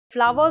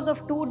flowers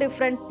of two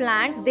different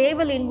plants, they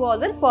will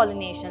involve in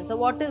pollination. So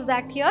what is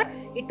that here?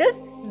 It is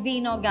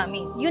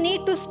xenogamy. You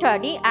need to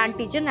study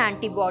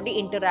antigen-antibody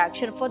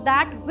interaction. For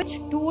that, which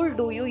tool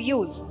do you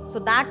use? So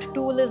that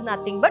tool is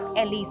nothing but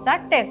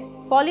ELISA test.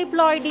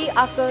 Polyploidy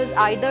occurs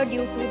either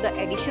due to the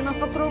addition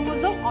of a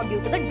chromosome or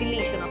due to the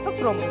deletion of a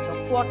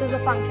chromosome. What is the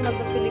function of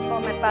the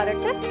filiform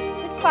apparatus?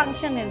 Its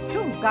function is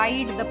to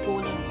guide the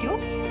pollen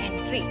tube's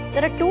entry.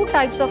 There are two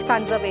types of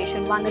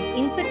conservation. One is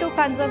in situ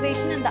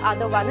conservation and the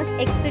other one is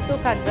ex situ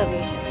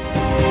conservation.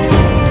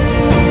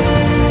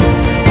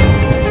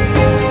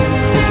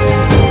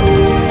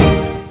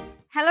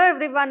 Hello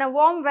everyone, a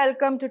warm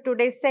welcome to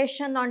today's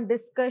session on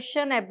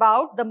discussion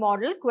about the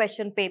model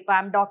question paper. I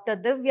am Dr.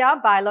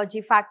 Divya,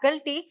 Biology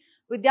Faculty,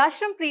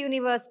 Vidhyaashram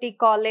Pre-University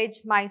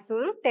College,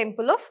 Mysuru,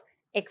 Temple of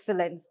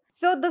Excellence.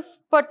 So this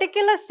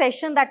particular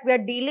session that we are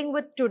dealing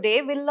with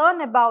today, we'll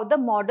learn about the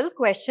model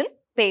question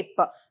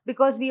paper,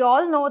 because we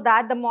all know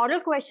that the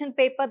model question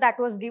paper that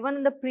was given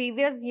in the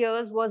previous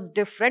years was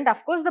different.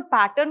 Of course, the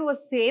pattern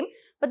was same,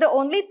 but the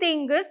only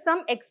thing is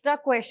some extra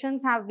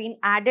questions have been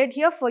added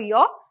here for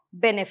your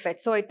benefit.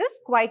 So it is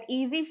quite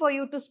easy for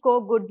you to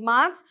score good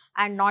marks,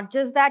 and not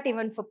just that,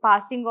 even for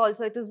passing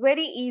also it is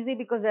very easy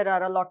because there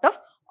are a lot of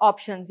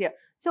options here.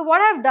 So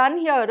what I've done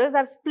here is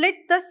I've split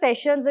the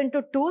sessions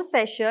into two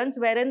sessions,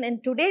 wherein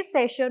in today's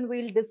session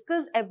we'll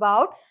discuss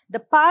about the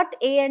part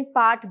A and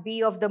part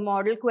B of the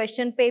model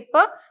question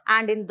paper,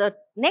 and in the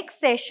next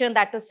session,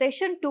 that is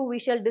session 2, we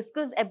shall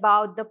discuss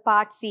about the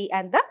part C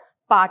and the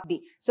part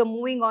D. So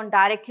moving on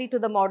directly to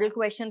the model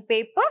question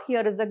paper,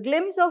 here is a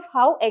glimpse of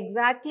how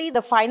exactly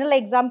the final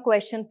exam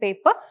question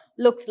paper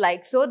looks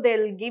like. So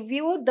they'll give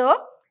you the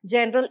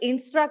general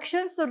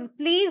instructions. So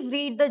please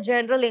read the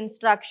general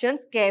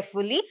instructions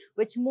carefully,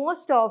 which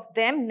most of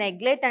them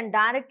neglect and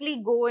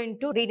directly go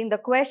into reading the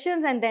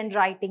questions and then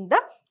writing the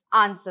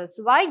answers.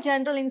 Why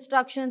general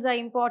instructions are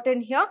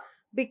important here?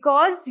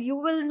 Because you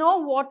will know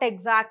what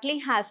exactly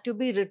has to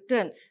be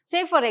written.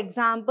 Say for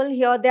example,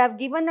 here they have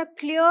given a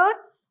clear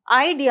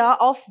idea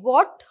of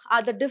what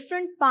are the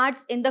different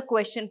parts in the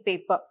question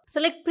paper. So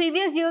like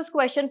previous year's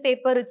question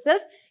paper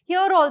itself,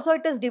 here also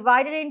it is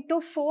divided into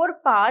 4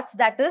 parts,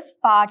 that is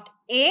part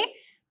A,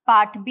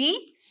 part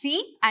B,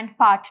 C and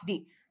part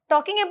D.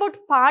 Talking about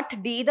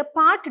part D, the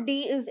part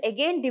D is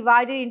again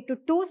divided into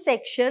 2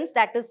 sections,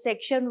 that is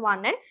section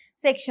 1 and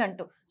section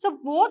 2. So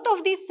both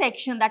of these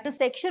sections, that is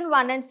section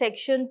 1 and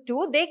section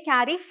 2, they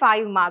carry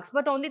 5 marks,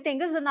 but only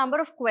thing is the number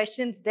of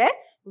questions there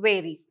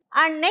varies.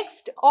 And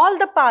next, all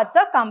the parts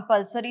are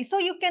compulsory, so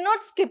you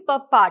cannot skip a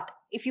part.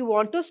 If you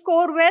want to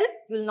score well,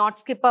 you will not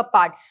skip a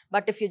part.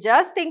 But if you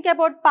just think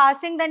about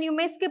passing, then you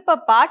may skip a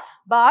part.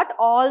 But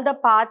all the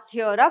parts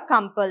here are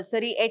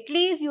compulsory. At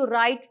least you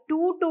write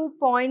 2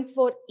 points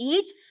for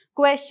each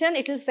question.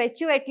 It will fetch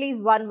you at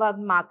least 1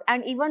 mark.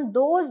 And even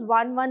those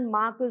 1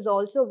 mark is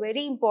also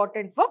very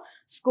important for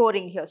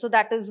scoring here. So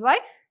that is why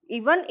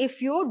even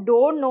if you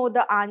don't know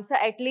the answer,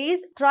 at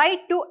least try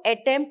to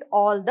attempt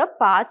all the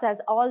parts,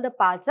 as all the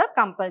parts are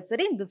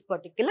compulsory in this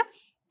particular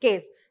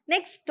case.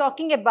 Next,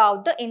 talking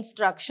about the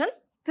instruction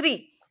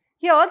 3.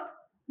 Here,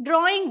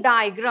 drawing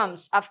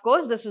diagrams. Of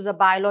course, this is a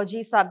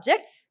biology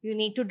subject. You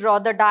need to draw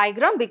the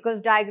diagram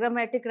because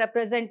diagrammatic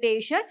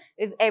representation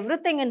is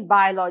everything in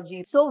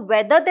biology. So,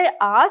 whether they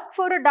ask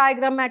for a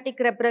diagrammatic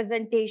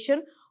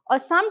representation or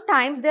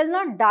sometimes they'll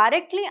not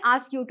directly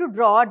ask you to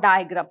draw a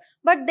diagram,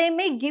 but they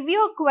may give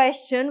you a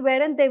question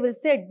wherein they will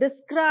say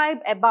describe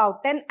about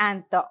an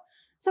anther.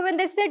 So when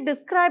they say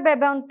describe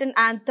about an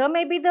anther,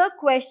 maybe the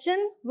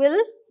question will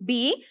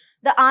be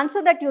the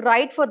answer that you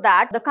write for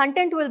that, the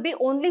content will be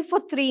only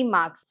for 3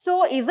 marks.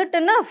 So is it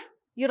enough?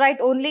 You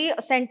write only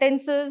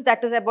sentences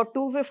that is about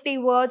 250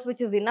 words, which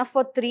is enough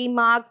for 3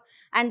 marks,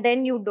 and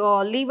then you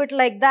leave it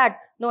like that.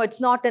 No, it's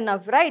not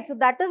enough, right? So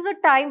that is the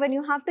time when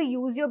you have to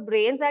use your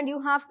brains and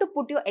you have to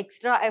put your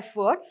extra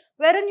effort,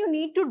 wherein you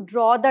need to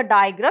draw the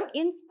diagram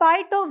in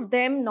spite of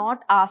them not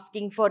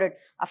asking for it.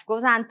 Of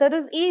course, answer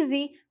is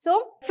easy.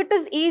 So if it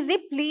is easy,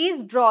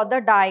 please draw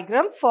the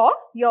diagram for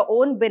your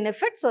own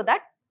benefit so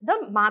that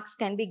the marks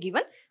can be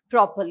given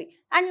properly.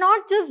 And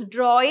not just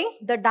drawing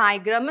the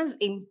diagram is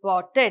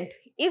important.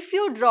 If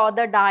you draw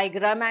the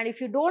diagram and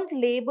if you don't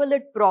label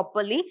it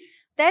properly,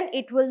 then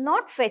it will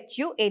not fetch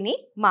you any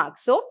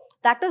marks. So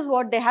that is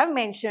what they have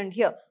mentioned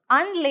here.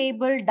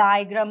 Unlabeled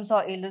diagrams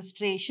or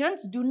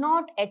illustrations do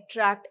not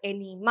attract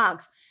any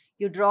marks.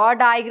 You draw a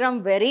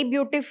diagram very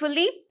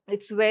beautifully,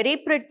 it's very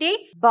pretty,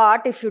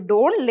 but if you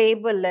don't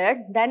label it,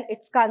 then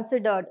it's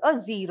considered a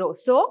 0.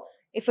 So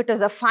if it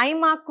is a 5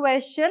 mark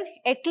question,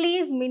 at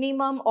least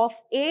minimum of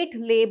 8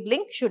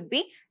 labeling should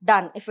be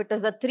done. If it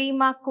is a 3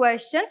 mark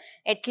question,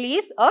 at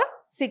least a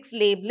 6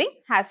 labeling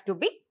has to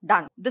be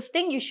done. This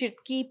thing you should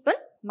keep in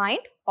mind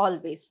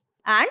always.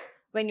 And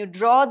when you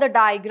draw the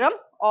diagram,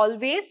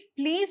 always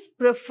please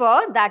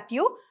prefer that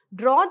you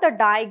draw the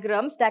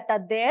diagrams that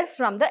are there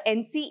from the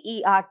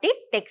NCERT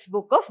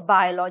textbook of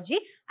biology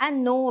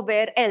and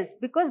nowhere else,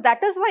 because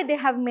that is why they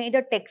have made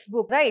a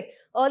textbook, right?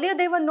 Earlier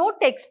there were no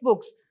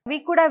textbooks. We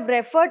could have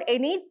referred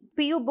any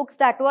PU books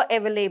that were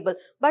available,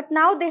 but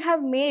now they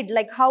have made,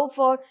 like how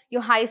for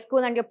your high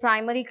school and your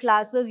primary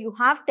classes you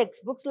have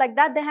textbooks, like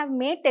that they have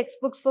made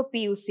textbooks for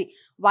PUC.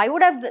 Why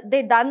would have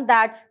they done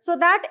that? So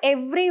that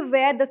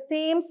everywhere the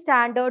same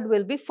standard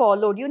will be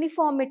followed,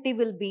 uniformity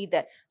will be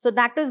there. So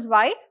that is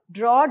why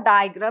draw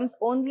diagrams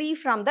only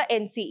from the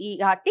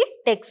NCERT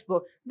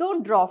textbook.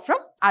 Don't draw from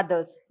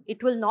others.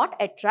 It will not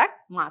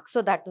attract marks.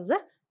 So that is the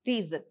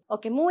reason.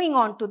 Okay, moving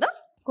on to the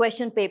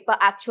question paper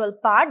actual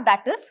part,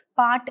 that is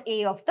part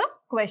A of the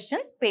question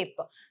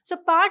paper. So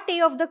part A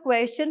of the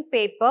question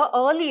paper,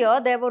 earlier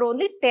there were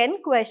only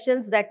 10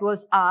 questions that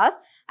was asked,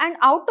 and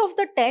out of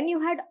the 10 you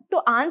had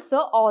to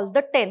answer all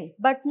the 10.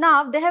 But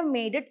now they have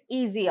made it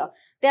easier.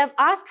 They have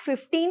asked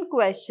 15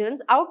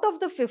 questions. Out of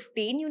the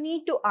 15 you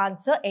need to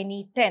answer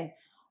any 10.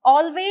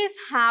 Always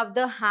have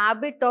the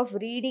habit of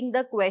reading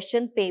the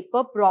question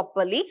paper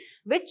properly,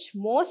 which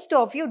most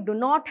of you do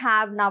not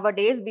have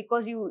nowadays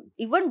because you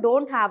even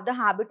don't have the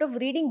habit of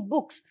reading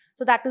books.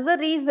 So that is the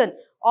reason.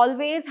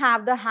 Always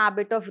have the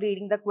habit of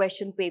reading the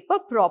question paper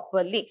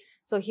properly.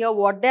 So here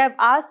what they have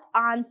asked,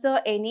 answer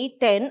any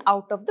 10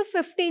 out of the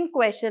 15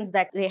 questions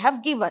that they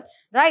have given,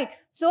 right?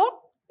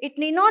 So it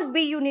need not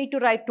be you need to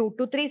write 2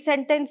 to 3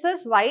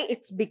 sentences. Why?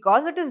 It's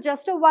because it is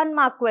just a 1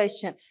 mark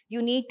question.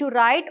 You need to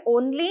write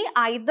only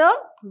either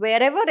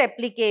wherever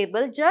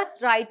applicable,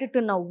 just write it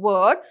in a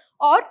word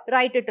or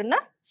write it in a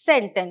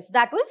sentence.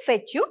 That will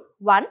fetch you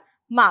 1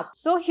 mark.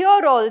 So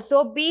here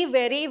also be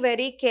very,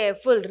 very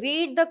careful.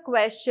 Read the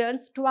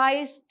questions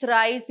twice,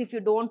 thrice if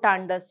you don't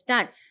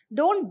understand.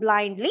 Don't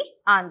blindly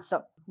answer.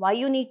 Why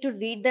you need to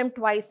read them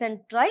twice and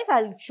thrice?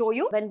 I'll show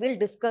you when we'll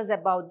discuss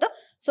about the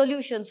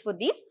solutions for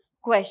these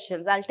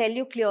questions. I'll tell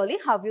you clearly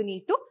how you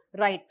need to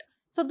write.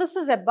 So this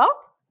is about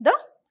the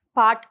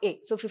part A.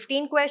 So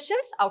 15 questions,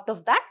 out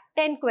of that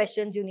 10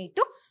 questions you need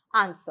to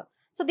answer.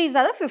 So these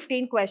are the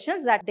 15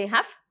 questions that they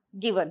have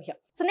given here.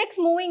 So next,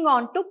 moving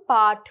on to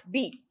part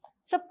B.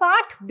 So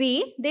part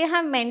B, they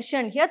have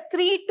mentioned here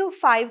 3 to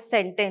 5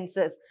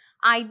 sentences.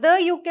 Either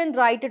you can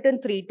write it in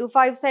 3 to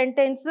 5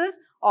 sentences,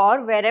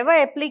 or wherever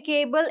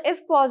applicable,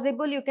 if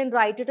possible, you can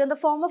write it in the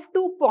form of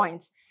 2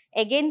 points.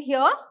 Again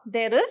here,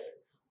 there is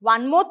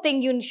one more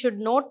thing you should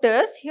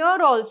notice. Here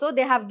also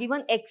they have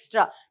given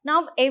extra.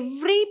 Now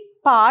every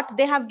part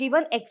they have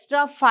given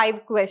extra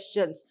 5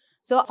 questions.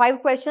 So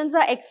 5 questions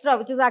are extra,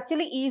 which is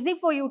actually easy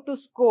for you to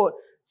score.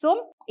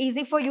 So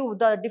easy for you.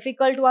 The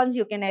difficult ones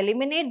you can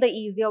eliminate. The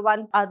easier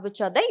ones are which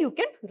are there, you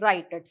can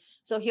write it.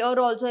 So here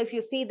also if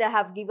you see, they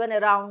have given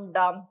around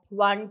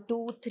 1,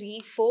 2, 3,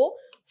 4,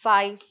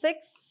 5,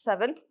 6,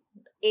 7,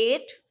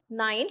 8,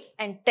 9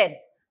 and 10.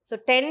 So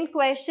 10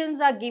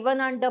 questions are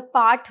given under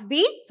part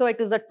B. So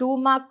it is a 2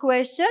 mark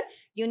question.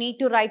 You need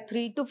to write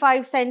 3 to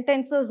 5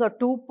 sentences or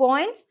 2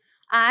 points.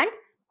 And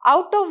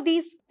out of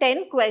these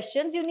 10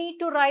 questions, you need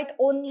to write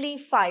only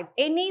 5.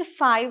 Any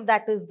 5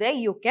 that is there,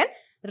 you can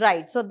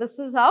write. So this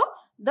is how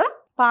the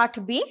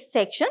part B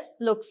section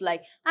looks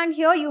like. And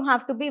here you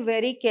have to be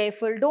very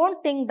careful.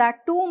 Don't think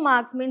that 2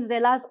 marks means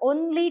they'll ask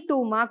only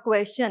 2 mark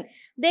question.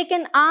 They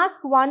can ask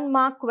 1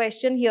 mark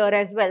question here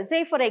as well.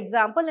 Say for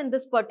example, in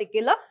this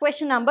particular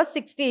question number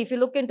 16, if you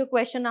look into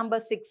question number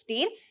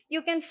 16,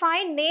 you can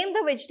find name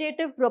the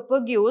vegetative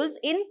propagules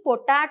in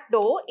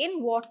potato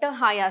in water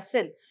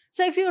hyacinth.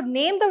 So if you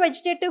name the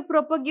vegetative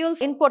propagules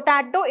in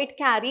potato, it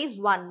carries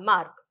 1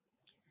 mark.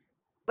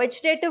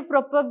 Vegetative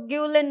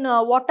propagule in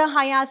water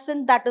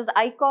hyacinth, that is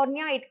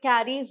Eichhornia, it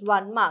carries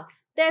 1 mark.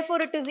 Therefore,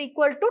 it is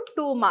equal to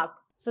 2 mark.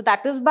 So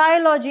that is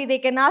biology. They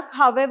can ask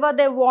however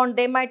they want.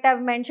 They might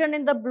have mentioned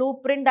in the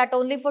blueprint that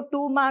only for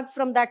 2 marks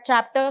from that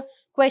chapter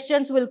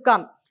questions will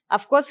come.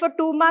 Of course, for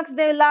 2 marks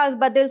they will ask,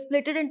 but they'll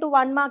split it into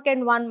 1 mark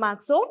and 1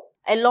 mark. So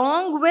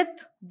along with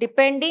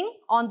depending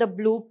on the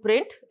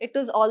blueprint, it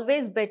is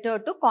always better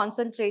to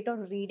concentrate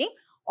on reading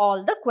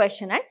all the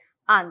question and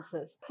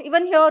answers.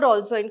 Even here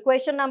also in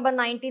question number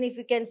 19, if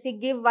you can see,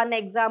 give 1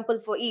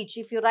 example for each.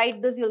 If you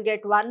write this, you'll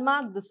get 1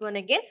 mark. This one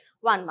again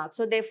 1 mark.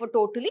 So therefore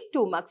totally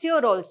 2 marks.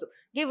 Here also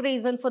give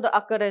reason for the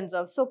occurrence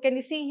of. So can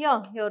you see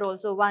here? Here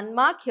also 1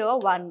 mark, here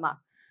 1 mark.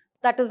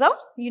 That is how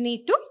you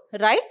need to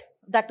write.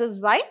 That is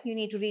why you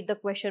need to read the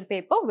question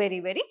paper very,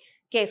 very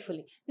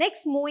carefully.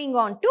 Next, moving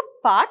on to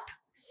part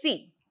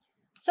C.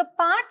 So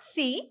part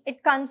C,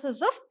 it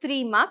consists of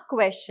 3 mark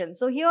questions.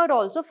 So here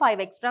also 5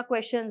 extra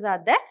questions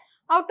are there.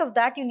 Out of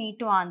that, you need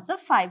to answer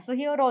 5. So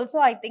here also,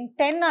 I think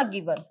 10 are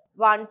given.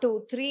 1,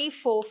 2, 3,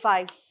 4,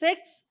 5,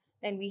 6.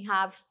 Then we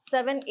have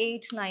 7,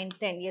 8, 9,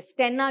 10. Yes,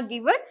 10 are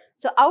given.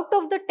 So out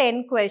of the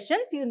 10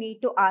 questions, you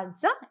need to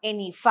answer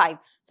any 5.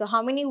 So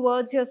how many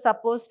words you're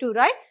supposed to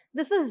write?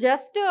 This is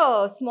just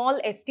a small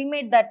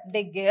estimate that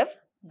they give,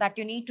 that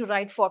you need to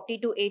write 40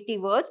 to 80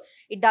 words.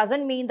 It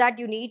doesn't mean that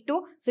you need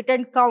to sit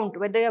and count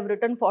whether you have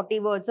written 40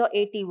 words or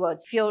 80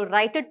 words. If you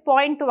write it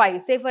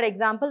point-wise, say for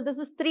example, this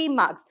is 3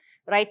 marks.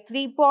 Write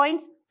 3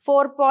 points,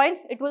 4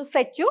 points, it will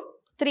fetch you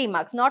 3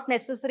 marks. Not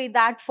necessary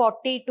that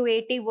 40 to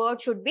 80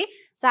 words should be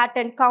sat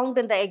and count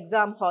in the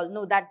exam hall.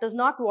 No, that is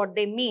not what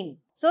they mean.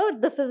 So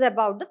this is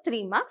about the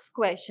 3 marks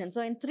question.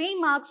 So in 3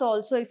 marks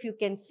also, if you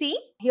can see,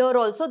 here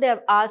also they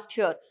have asked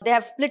here. They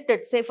have split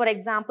it. Say for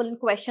example, in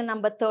question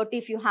number 30,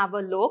 if you have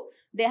a look,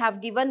 they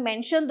have given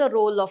mention the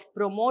role of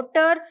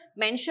promoter,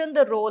 mention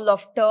the role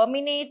of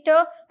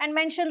terminator, and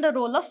mention the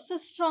role of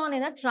cistron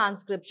in a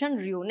transcription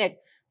unit.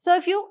 So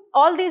if you,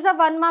 all these are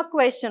 1 mark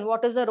question.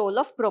 What is the role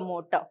of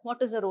promoter?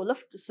 What is the role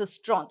of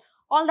cistron?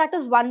 All that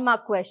is 1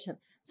 mark question.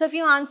 So if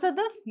you answer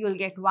this, you will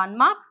get 1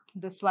 mark.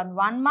 This one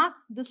 1 mark,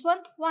 this one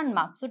 1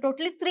 mark. So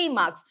totally 3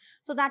 marks.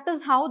 So that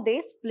is how they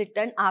split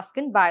and ask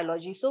in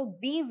biology. So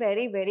be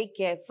very, very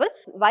careful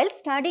while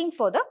studying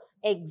for the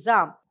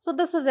exam. So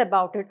this is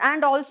about it.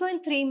 And also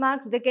in 3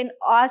 marks, they can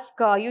ask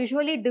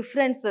usually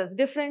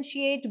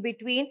differentiate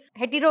between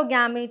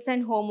heterogametes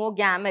and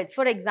homogametes,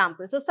 for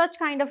example. So such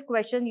kind of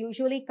question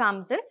usually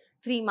comes in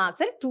 3 marks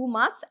and 2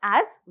 marks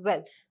as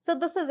well. So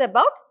this is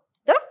about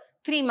the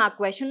 3 mark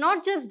question.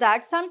 Not just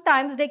that,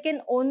 sometimes they can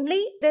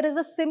only, there is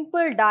a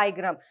simple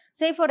diagram.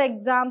 Say for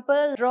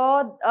example,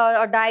 draw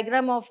a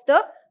diagram of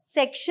the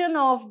section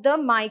of the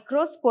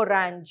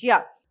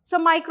microsporangia. So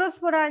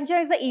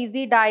microsporangia is an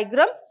easy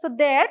diagram. So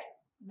there,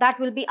 that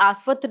will be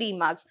asked for 3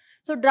 marks.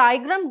 So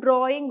diagram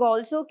drawing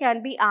also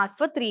can be asked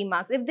for 3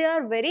 marks. If they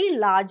are very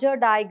larger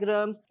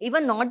diagrams,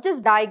 even not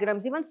just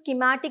diagrams, even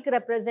schematic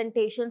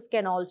representations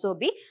can also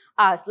be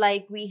asked.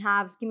 Like we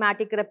have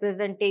schematic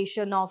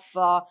representation of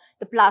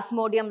the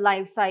plasmodium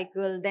life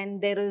cycle. Then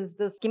there is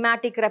the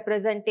schematic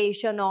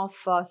representation of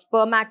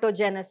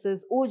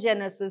spermatogenesis,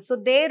 oogenesis. So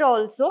there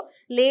also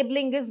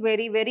labeling is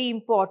very, very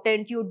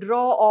important. You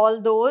draw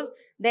all those.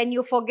 Then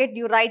you forget,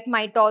 you write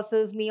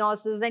mitosis,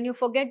 meiosis, then you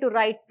forget to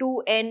write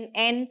 2n,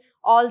 n,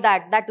 all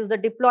that. That is the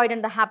diploid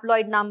and the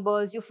haploid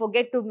numbers. You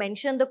forget to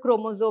mention the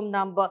chromosome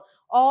number.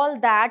 All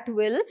that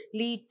will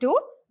lead to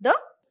the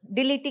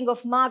deleting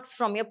of marks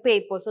from your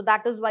paper. So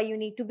that is why you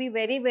need to be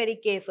very, very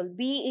careful.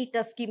 Be it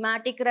a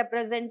schematic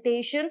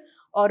representation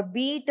or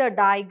be it a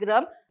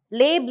diagram,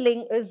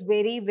 labeling is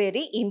very,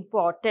 very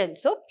important.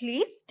 So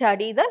please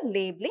study the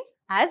labeling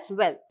as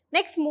well.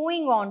 Next,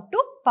 moving on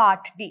to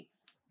part D.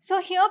 So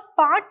here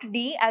part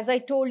D, as I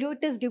told you,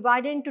 it is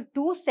divided into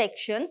 2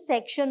 sections,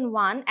 section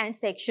 1 and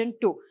section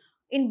 2.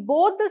 In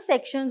both the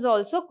sections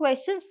also,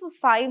 questions for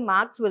 5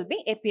 marks will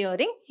be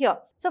appearing here.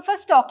 So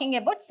first talking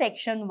about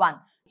section 1.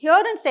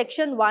 Here in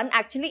section 1,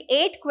 actually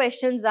 8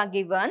 questions are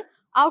given.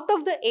 Out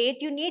of the 8,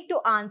 you need to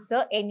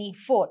answer any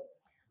 4,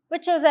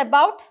 which is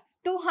about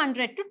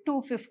 200 to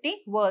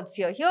 250 words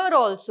here. Here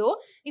also,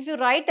 if you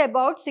write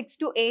about 6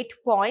 to 8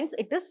 points,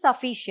 it is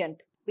sufficient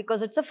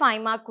because it's a 5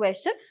 mark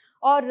question.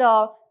 Or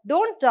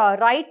don't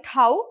write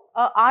how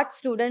art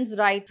students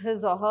write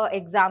his or her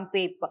exam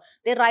paper.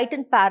 They write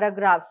in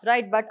paragraphs,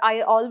 right? But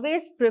I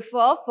always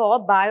prefer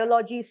for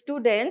biology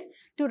students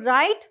to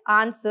write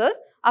answers.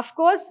 Of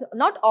course,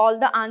 not all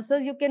the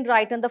answers you can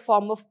write in the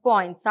form of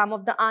points. Some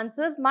of the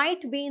answers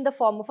might be in the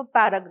form of a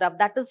paragraph.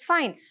 That is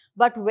fine.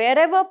 But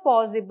wherever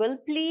possible,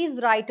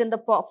 please write in the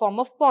form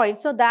of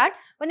points, so that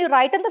when you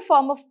write in the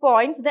form of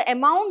points, the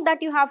amount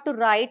that you have to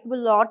write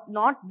will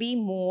not be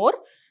more.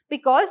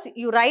 Because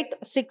you write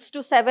 6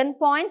 to 7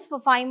 points for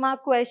 5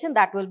 mark question,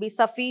 that will be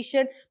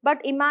sufficient.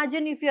 But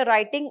imagine if you're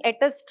writing at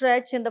a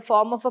stretch in the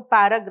form of a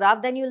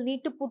paragraph, then you'll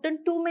need to put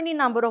in too many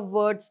number of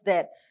words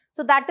there.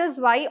 So that is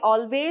why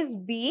always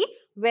be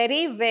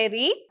very,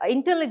 very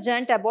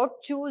intelligent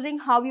about choosing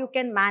how you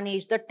can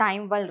manage the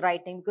time while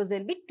writing, because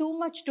there'll be too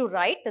much to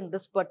write in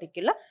this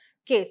particular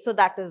case. So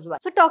that is why.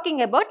 So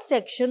talking about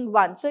section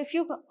 1. So if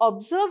you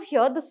observe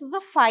here, this is a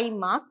 5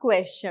 mark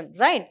question,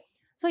 right?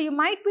 So you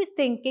might be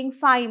thinking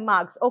 5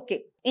 marks.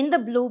 Okay, in the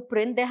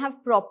blueprint, they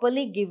have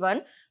properly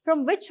given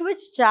from which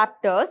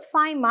chapters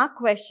 5 mark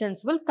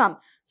questions will come.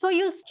 So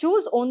you'll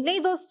choose only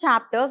those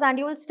chapters and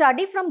you will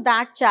study from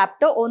that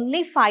chapter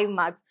only 5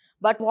 marks.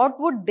 But what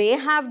would they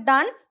have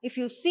done? If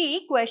you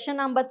see question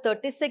number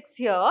 36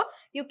 here,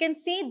 you can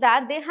see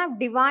that they have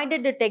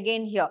divided it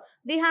again here.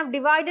 They have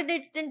divided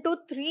it into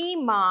 3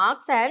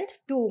 marks and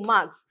 2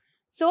 marks.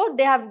 So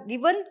they have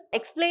given,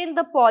 explain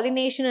the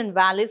pollination in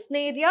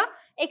Vallisneria,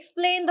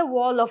 explain the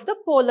wall of the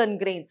pollen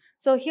grain.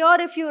 So here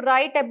if you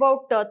write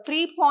about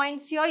 3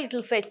 points here, it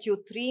will fetch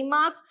you 3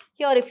 marks.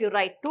 Here if you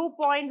write 2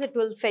 points, it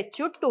will fetch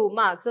you 2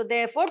 marks. So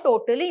therefore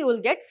totally you will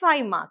get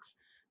 5 marks.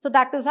 So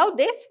that is how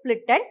they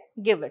split and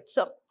give it.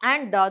 So,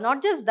 and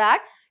not just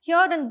that,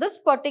 here in this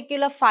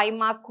particular 5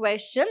 mark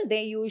question,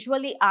 they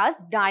usually ask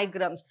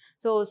diagrams.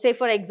 So say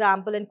for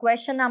example, in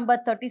question number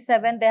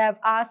 37, they have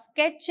asked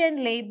sketch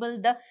and label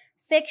the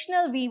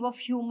sectional view of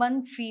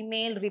human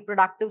female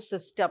reproductive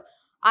system.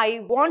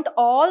 I want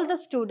all the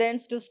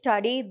students to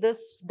study this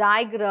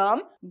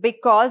diagram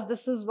because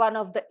this is one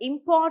of the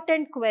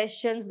important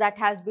questions that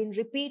has been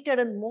repeated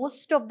in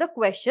most of the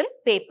question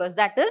papers.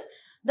 That is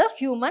the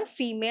human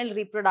female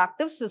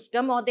reproductive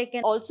system, or they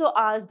can also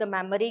ask the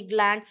mammary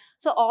gland.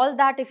 So all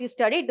that if you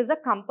study, it is a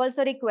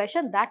compulsory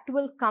question that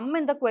will come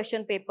in the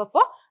question paper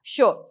for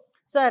sure.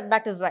 So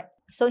that is why.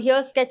 So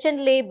here sketch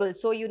and label.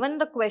 So even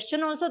the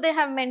question also they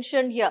have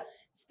mentioned here,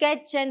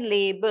 sketch and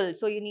label.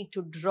 So you need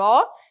to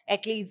draw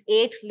at least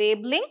 8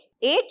 labeling.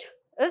 8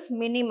 is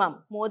minimum.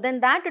 More than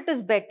that it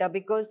is better,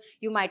 because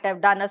you might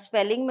have done a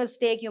spelling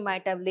mistake, you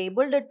might have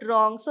labeled it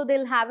wrong. So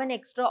they'll have an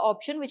extra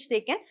option which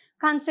they can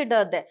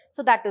consider there.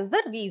 So that is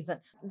the reason.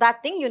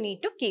 That thing you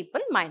need to keep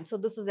in mind. So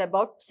this is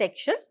about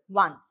section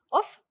 1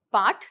 of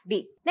part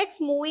D.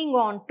 Next, moving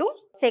on to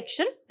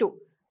section 2.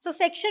 So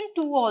section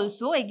 2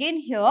 also, again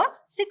here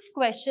 6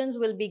 questions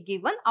will be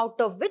given,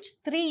 out of which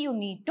 3 you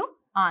need to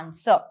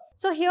answer.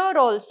 So here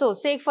also,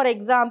 say for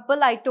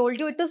example, I told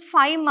you it is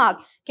 5 mark.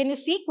 Can you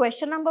see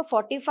question number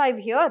 45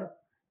 here?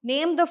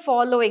 Name the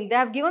following. They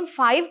have given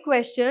 5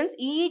 questions.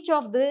 Each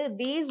of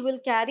these will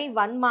carry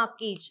 1 mark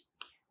each.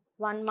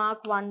 1 mark,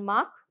 1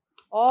 mark.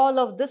 All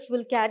of this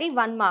will carry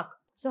 1 mark.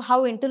 So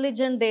how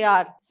intelligent they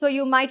are. So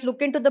you might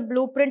look into the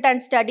blueprint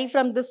and study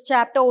from this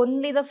chapter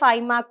only the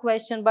 5 mark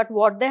question. But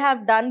what they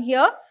have done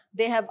here,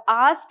 they have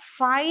asked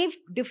 5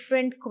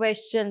 different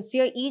questions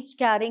here, each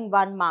carrying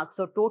 1 mark.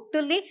 So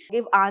totally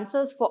give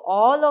answers for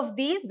all of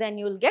these, then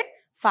you will get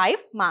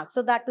 5 marks.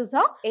 So that is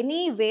how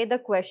any way the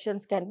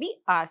questions can be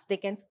asked. They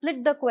can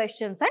split the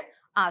questions and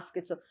ask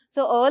it.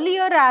 So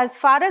earlier, as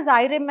far as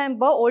I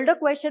remember, older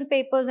question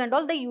papers and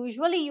all, they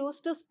usually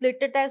used to split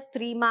it as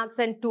 3 marks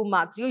and 2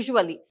 marks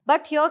usually.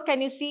 But here, can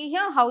you see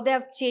here how they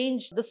have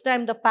changed this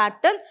time the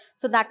pattern?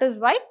 So that is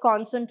why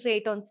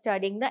concentrate on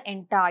studying the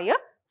entire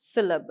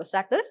syllabus.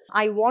 That is,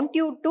 I want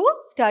you to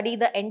study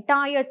the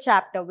entire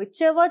chapter.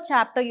 Whichever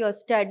chapter you are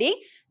studying,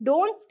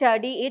 don't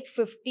study it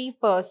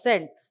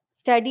 50%.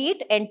 Study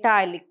it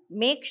entirely.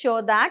 Make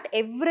sure that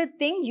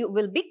everything you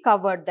will be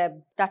covered there,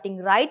 starting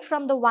right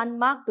from the 1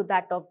 mark to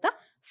that of the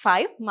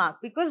 5 mark.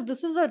 Because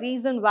this is a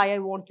reason why I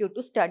want you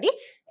to study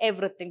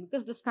everything,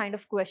 because this kind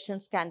of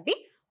questions can be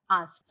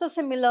asked. So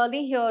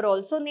similarly here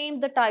also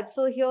name the type.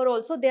 So here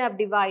also they have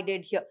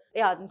divided here.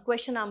 Yeah,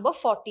 question number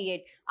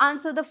 48.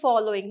 Answer the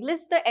following.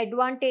 List the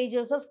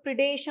advantages of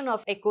predation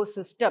of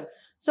ecosystem.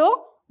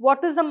 So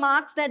what is the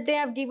marks that they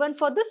have given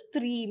for this?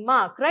 3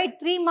 mark, right?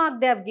 3 mark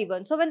they have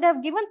given. So when they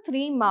have given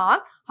 3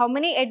 mark, how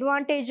many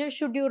advantages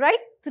should you write?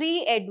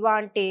 3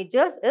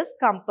 advantages is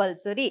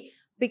compulsory,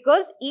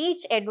 because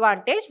each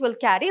advantage will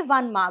carry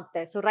 1 mark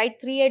there. So write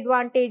 3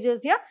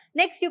 advantages here.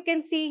 Next, you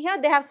can see here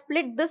they have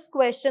split this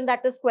question,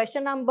 that is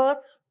question number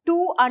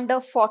 2 under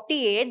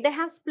 48. They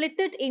have split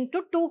it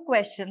into 2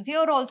 questions.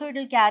 Here also it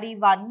will carry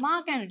 1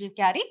 mark and it will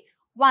carry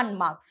 1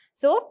 mark.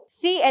 So,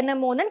 sea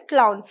anemone and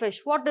clownfish.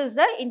 What is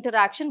the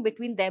interaction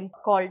between them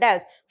called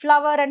as?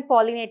 Flower and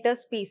pollinator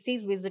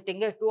species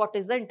visiting it. What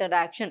is the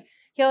interaction?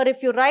 Here,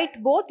 if you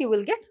write both, you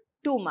will get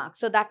 2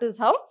 marks. So, that is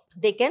how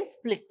they can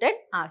split it.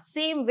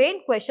 Same way, in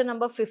question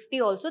number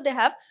 50 also, they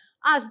have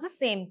asked the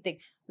same thing.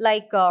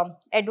 Like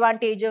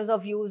advantages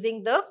of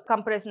using the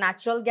compressed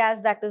natural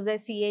gas, that is a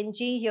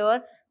CNG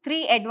here.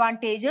 3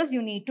 advantages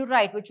you need to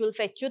write, which will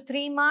fetch you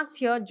 3 marks.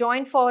 Here,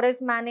 joint forest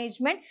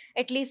management,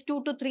 at least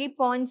 2 to 3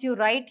 points you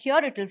write here,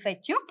 it will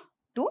fetch you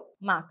 2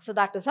 marks. So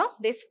that is how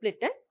they split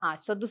and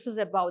ask. So this is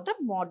about the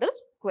model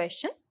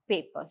question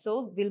paper.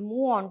 So we'll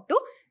move on to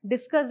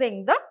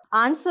discussing the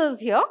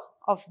answers here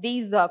of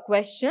these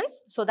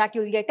questions, so that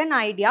you'll get an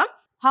idea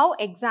how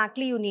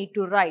exactly you need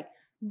to write.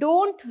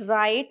 Don't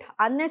write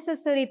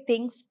unnecessary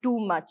things too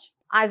much.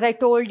 As I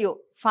told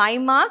you,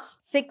 5 marks,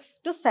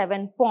 6 to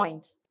 7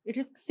 points. It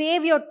will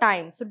save your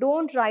time. So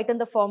don't write in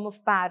the form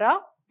of para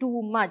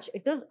too much.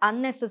 It is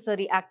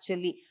unnecessary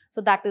actually.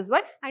 So that is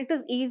why. And it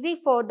is easy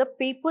for the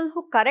people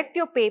who correct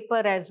your paper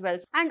as well.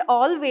 And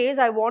always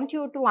I want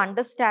you to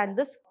understand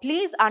this.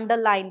 Please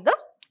underline the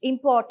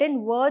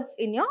important words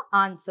in your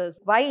answers.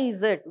 Why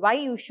is it? Why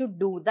you should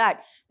do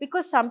that?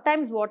 Because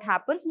sometimes what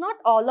happens, not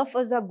all of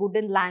us are good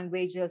in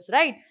languages,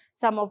 right?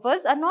 Some of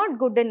us are not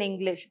good in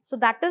English. So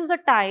that is the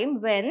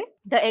time when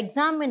the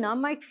examiner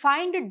might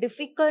find it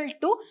difficult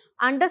to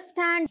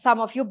understand.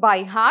 Some of you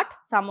by heart,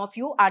 some of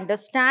you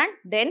understand,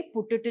 then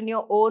put it in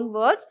your own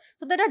words.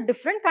 So there are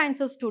different kinds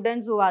of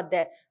students who are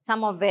there.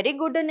 Some are very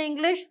good in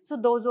English. So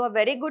those who are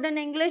very good in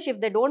English,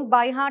 if they don't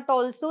by heart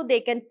also,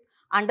 they can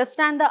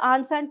understand the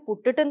answer and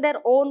put it in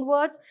their own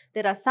words.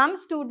 There are some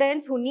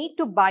students who need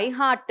to by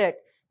heart it,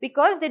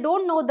 because they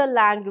don't know the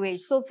language.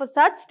 So for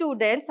such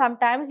students,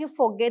 sometimes you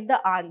forget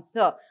the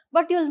answer,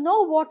 but you'll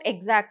know what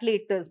exactly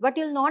it is, but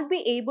you'll not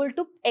be able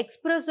to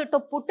express it or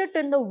put it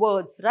in the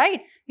words,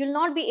 right? You'll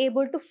not be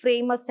able to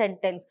frame a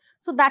sentence.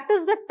 So that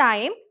is the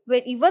time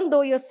where even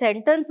though your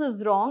sentence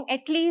is wrong,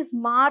 at least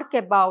mark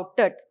about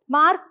it.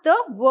 Mark the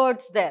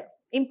words there,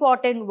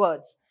 important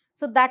words.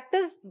 So that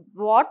is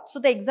what, so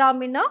the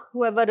examiner,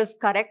 whoever is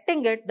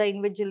correcting it, the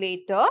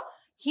invigilator,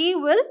 he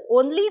will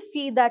only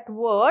see that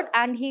word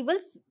and he will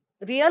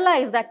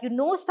realize that you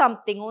know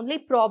something. Only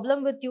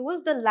problem with you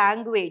is the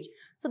language.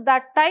 So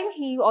that time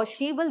he or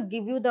she will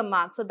give you the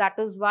mark. So that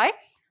is why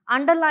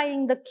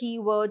underlining the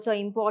keywords or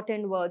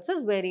important words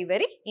is very,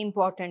 very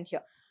important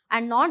here.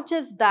 And not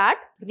just that,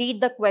 read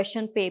the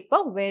question paper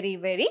very,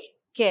 very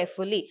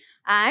carefully.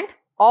 And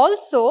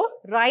Also,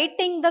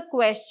 writing the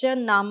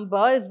question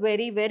number is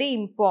very, very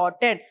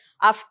important.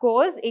 Of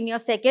course, in your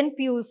second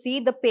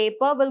PUC, the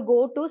paper will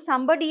go to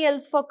somebody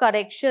else for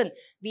correction.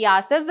 We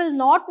ourselves will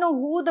not know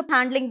who the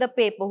handling the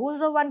paper, who's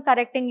the one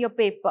correcting your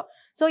paper.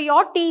 So,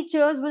 your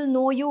teachers will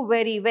know you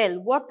very well,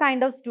 what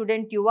kind of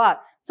student you are.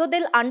 So,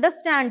 they'll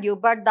understand you,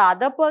 but the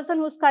other person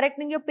who's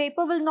correcting your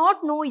paper will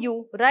not know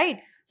you, right?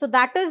 So,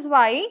 that is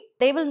why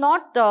they will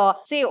not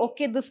say,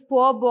 okay, this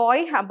poor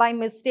boy by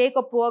mistake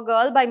or poor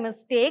girl by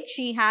mistake,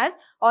 she has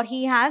or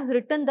he has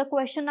written the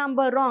question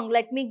number wrong.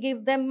 Let me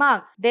give them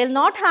mark. They'll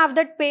not have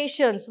that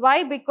patience.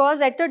 Why?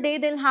 Because at a day,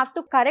 they'll have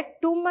to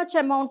correct too much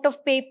amount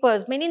of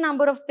papers, many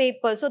number of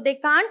papers. So, they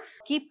can't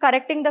keep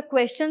correcting the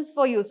questions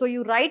for you. So,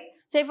 you write,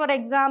 say for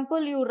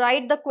example, you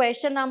write the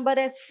question number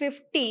as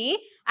 50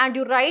 and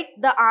you write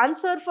the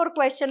answer for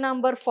question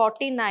number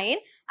 49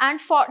 and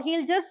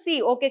he'll just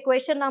see, okay,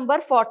 question number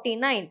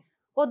 49.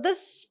 Oh,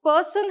 this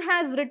person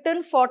has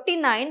written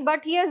 49,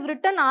 but he has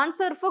written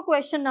answer for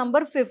question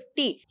number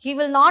 50. He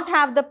will not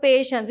have the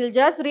patience. He'll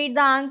just read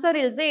the answer.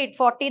 He'll say it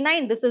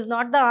 49. This is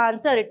not the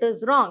answer. It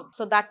is wrong.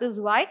 So that is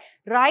why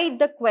write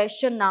the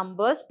question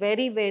numbers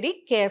very,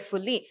 very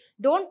carefully.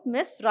 Don't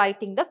miss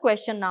writing the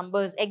question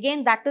numbers.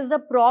 Again, that is the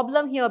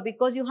problem here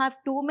because you have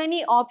too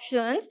many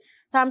options.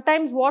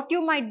 Sometimes what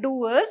you might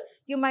do is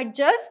you might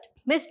just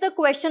miss the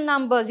question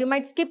numbers. You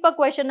might skip a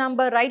question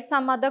number, write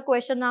some other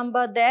question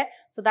number there.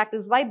 So that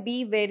is why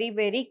be very,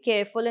 very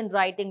careful in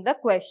writing the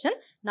question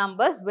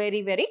numbers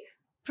very, very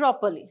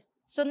properly.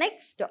 So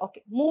next,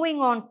 okay, moving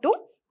on to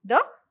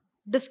the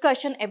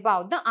discussion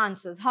about the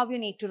answers, how you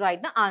need to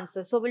write the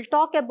answers. So we'll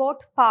talk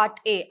about part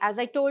A. As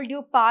I told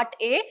you, part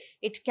A,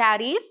 it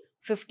carries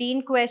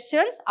 15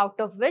 questions, out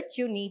of which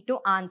you need to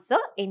answer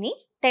any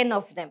 10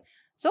 of them.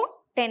 So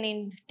 10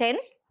 in 10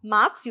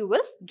 marks you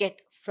will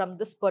get from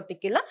this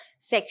particular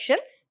section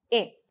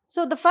A.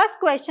 So the first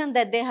question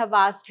that they have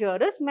asked here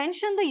is,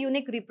 mention the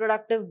unique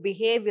reproductive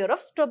behavior of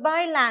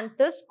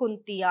Strobilanthes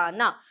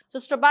kuntiana. So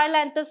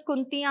Strobilanthes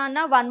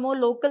kuntiana, one more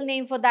local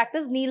name for that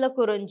is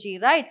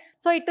Neelakurunji, right?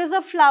 So it is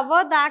a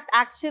flower that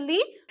actually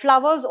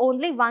flowers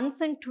only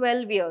once in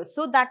 12 years.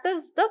 So that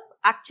is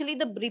actually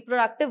the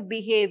reproductive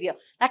behavior.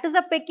 That is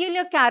a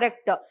peculiar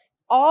character.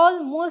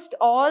 Almost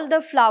all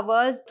the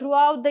flowers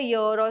throughout the year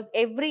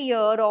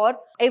or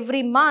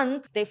every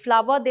month, they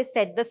flower, they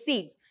set the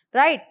seeds,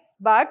 right?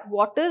 But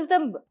what is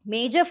the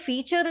major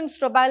feature in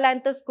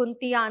Strobilanthes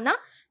kuntiana?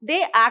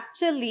 They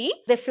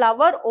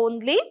flower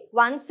only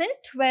once in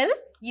 12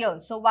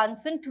 years. So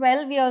once in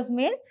 12 years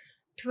means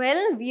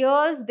 12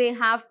 years they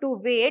have to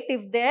wait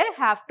if they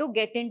have to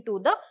get into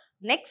the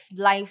next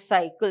life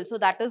cycle. So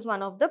that is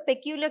one of the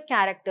peculiar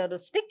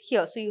characteristic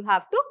here. So you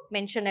have to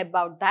mention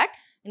about that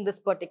in this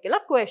particular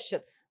question.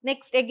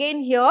 Next,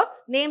 again here,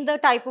 name the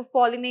type of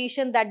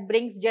pollination that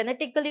brings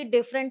genetically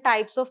different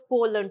types of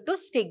pollen to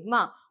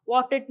stigma.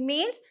 What it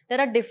means? There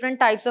are different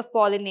types of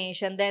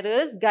pollination. There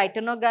is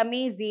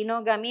geitonogamy,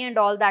 xenogamy and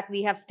all that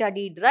we have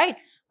studied, right?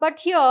 But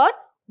here,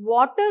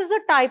 what is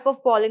the type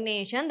of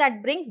pollination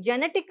that brings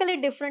genetically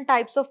different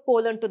types of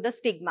pollen to the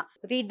stigma?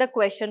 Read the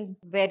question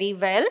very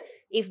well.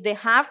 If they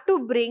have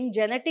to bring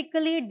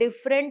genetically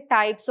different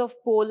types of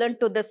pollen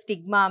to the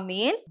stigma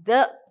means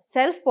the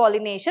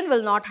self-pollination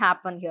will not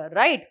happen here,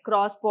 right?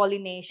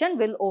 Cross-pollination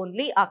will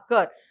only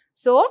occur.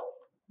 So,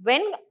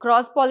 when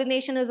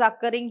cross-pollination is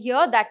occurring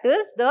here, that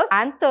is the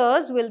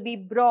anthers will be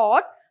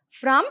brought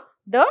from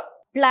the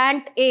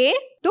plant A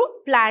to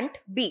plant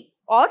B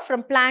or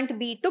from plant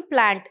B to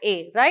plant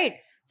A, right?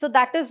 So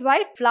that is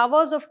why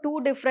flowers of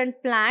two different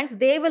plants,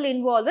 they will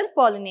involve in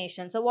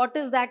pollination. So what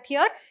is that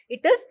here? It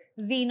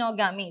is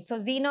xenogamy. So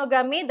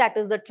xenogamy, that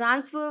is the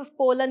transfer of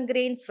pollen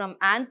grains from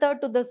anther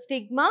to the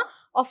stigma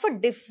of a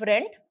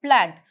different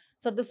plant.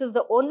 So this is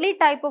the only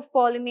type of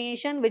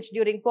pollination which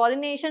during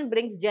pollination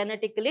brings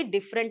genetically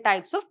different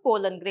types of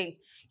pollen grains.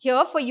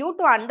 Here for you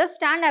to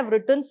understand, I have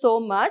written so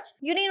much.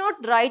 You need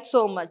not write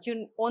so much.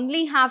 You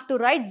only have to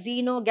write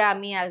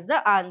xenogamy as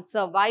the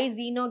answer. Why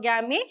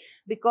xenogamy?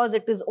 Because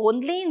it is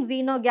only in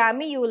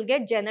xenogamy you will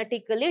get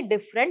genetically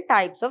different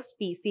types of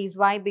species.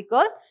 Why?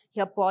 Because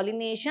here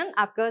pollination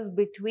occurs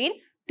between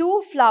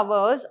two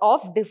flowers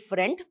of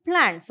different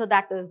plants. So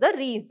that is the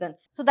reason.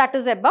 So that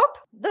is about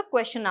the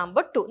question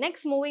number 2.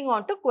 Next, moving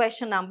on to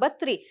question number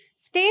 3.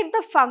 State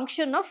the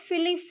function of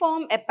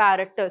filiform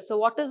apparatus. So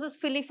what is this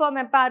filiform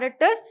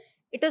apparatus?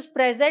 It is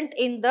present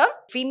in the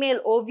female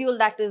ovule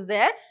that is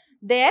there.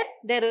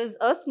 There is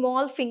a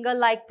small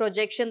finger-like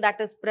projection that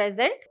is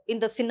present in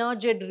the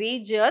synergid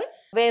region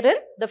wherein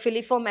the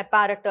filiform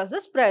apparatus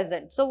is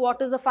present. So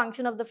what is the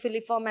function of the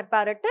filiform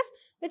apparatus?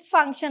 Its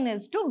function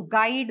is to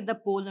guide the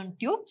pollen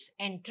tube's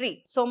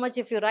entry. So much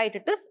if you write,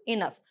 it is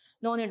enough.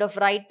 No need of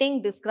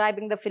writing,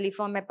 describing the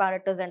filiform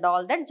apparatus and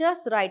all that.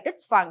 Just write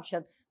its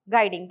function,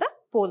 guiding the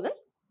pollen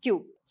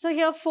tube. So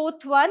here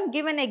fourth one,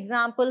 give an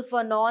example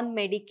for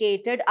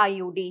non-medicated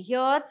IUD.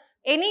 Here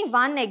any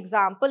one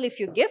example if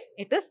you give,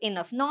 it is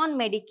enough.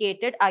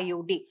 Non-medicated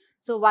IUD.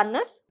 So one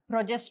is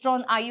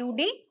progesterone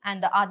IUD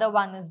and the other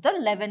one is the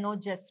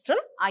levonorgestrel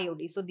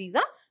IUD. So these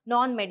are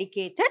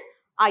non-medicated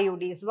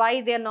IUDs.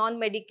 Why they are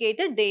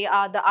non-medicated? They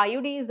are the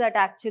IUDs that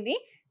actually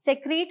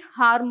secrete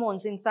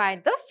hormones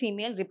inside the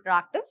female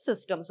reproductive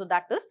system. So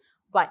that is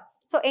why.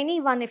 So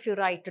anyone, if you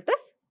write it,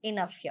 is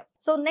enough here.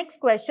 So next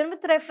question,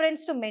 with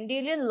reference to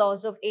Mendelian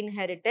laws of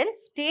inheritance,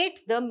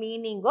 state the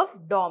meaning of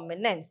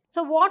dominance.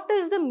 So what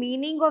is the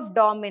meaning of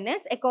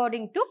dominance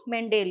according to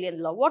Mendelian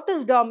law? What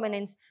is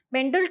dominance?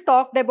 Mendel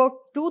talked about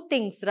two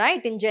things,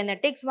 right, in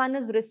genetics. One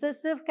is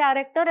recessive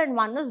character and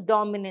one is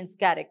dominance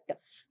character.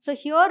 So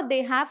here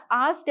they have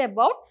asked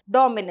about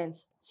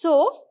dominance.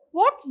 So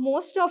what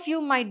most of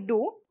you might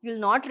do, you will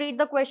not read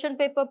the question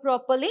paper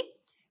properly.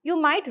 You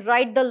might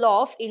write the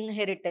law of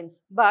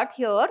inheritance, but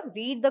here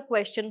read the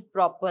question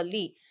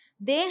properly.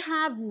 They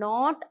have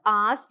not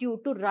asked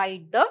you to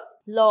write the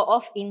law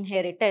of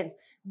inheritance.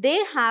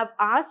 They have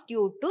asked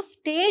you to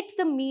state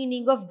the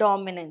meaning of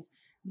dominance.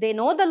 They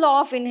know the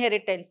law of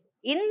inheritance.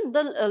 In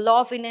the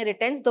law of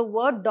inheritance, the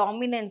word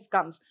dominance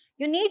comes.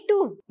 You need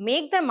to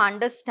make them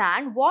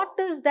understand what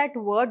is that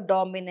word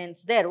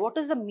dominance there. What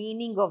is the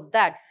meaning of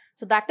that?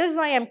 So that is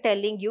why I am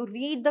telling you,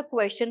 read the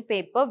question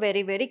paper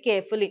very, very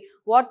carefully.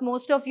 What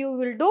most of you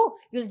will do,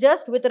 you'll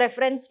just, with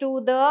reference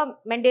to the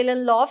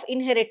Mendelian law of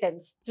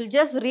inheritance, you'll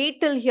just read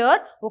till here,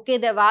 okay,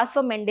 they've asked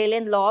for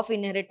Mendelian law of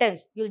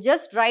inheritance. You'll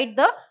just write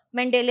the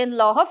Mendelian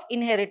law of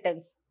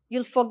inheritance.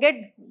 You'll forget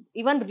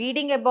even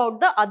reading about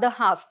the other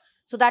half.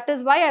 So that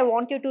is why I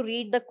want you to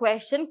read the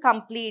question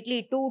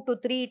completely 2 to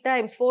 3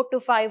 times, 4 to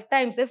 5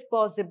 times if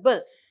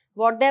possible.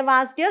 What they've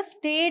asked is,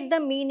 state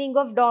the meaning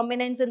of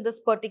dominance in this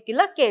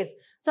particular case.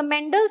 So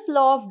Mendel's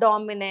law of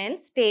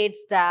dominance states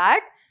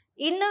that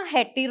in a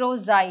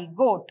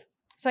heterozygote.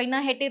 So in a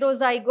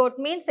heterozygote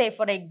means, say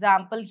for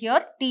example here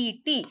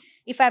TT.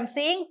 If I am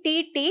saying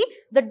TT,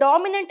 the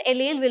dominant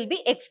allele will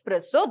be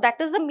expressed. So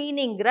that is the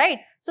meaning, right?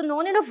 So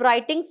no need of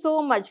writing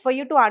so much. For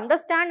you to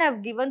understand, I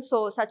have given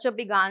such a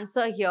big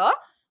answer here,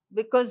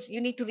 because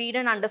you need to read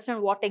and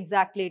understand what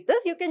exactly it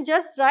is. You can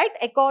just write,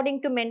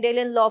 according to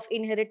Mendelian law of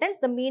inheritance,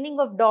 the meaning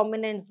of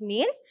dominance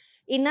means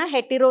in a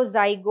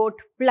heterozygote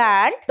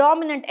plant,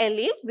 dominant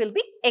allele will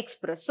be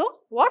expressed. So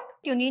what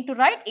you need to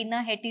write, in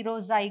a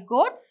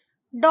heterozygote,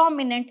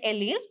 dominant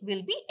allele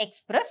will be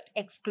expressed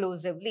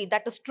exclusively.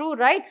 That is true,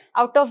 right?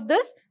 Out of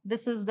this,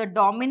 this is the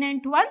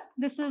dominant one,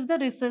 this is the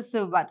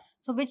recessive one.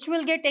 So which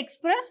will get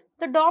expressed?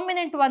 The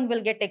dominant one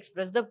will get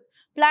expressed. The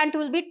plant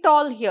will be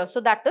tall here. So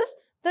that is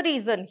the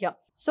reason here.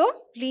 So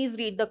please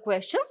read the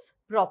questions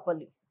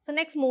properly. So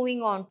next,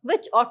 moving on,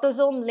 which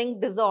autosome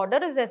linked disorder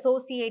is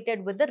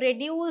associated with the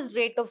reduced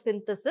rate of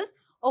synthesis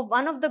of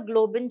one of the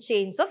globin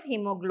chains of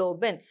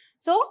hemoglobin?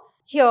 So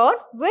here,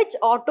 which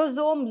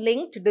autosome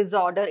linked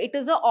disorder? It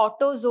is an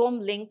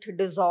autosome linked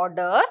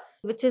disorder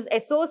which is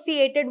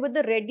associated with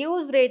the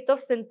reduced rate of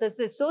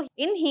synthesis. So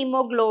in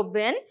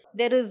hemoglobin,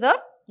 there is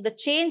the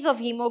chains of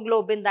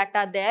hemoglobin that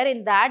are there,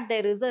 in that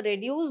there is a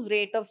reduced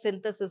rate of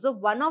synthesis of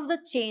one of the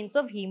chains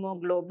of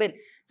hemoglobin.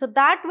 So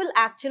that will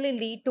actually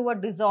lead to a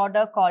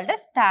disorder called as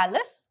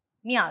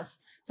thalassemia.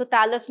 So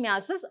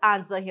thalassemia is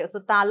answer here. So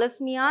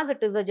thalassemia, it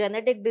is a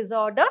genetic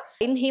disorder.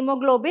 In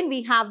hemoglobin,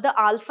 we have the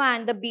alpha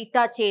and the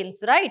beta chains,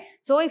 right?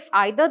 So if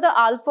either the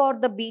alpha or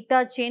the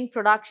beta chain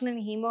production in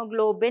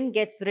hemoglobin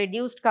gets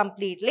reduced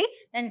completely,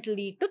 then it will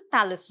lead to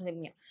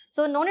thalassemia.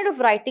 So no need of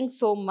writing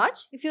so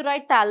much. If you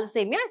write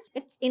thalassemia,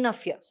 it's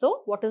enough here.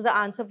 So what is the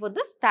answer for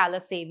this?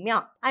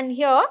 Thalassemia. And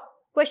here,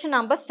 question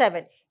number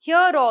 7.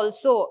 Here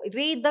also,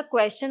 read the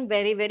question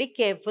very, very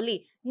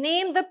carefully.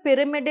 Name the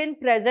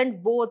pyrimidine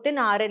present both in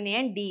RNA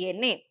and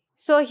DNA.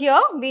 So here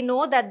we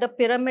know that the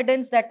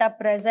pyrimidines that are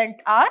present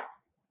are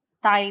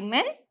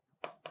thymine,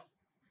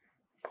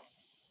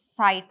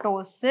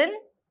 cytosine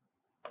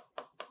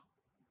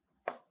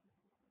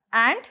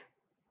and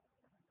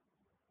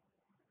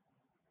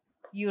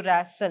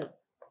uracil.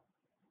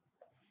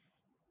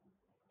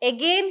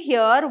 Again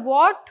here,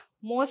 what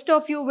most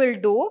of you will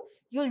do,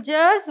 you'll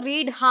just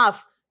read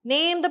half.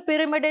 Name the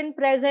pyrimidine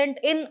present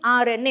in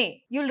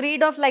RNA. You'll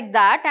read off like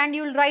that and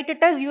you'll write it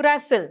as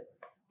uracil,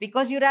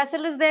 because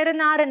uracil is there in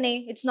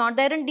RNA. It's not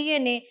there in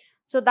DNA.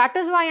 So that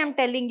is why I'm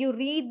telling you,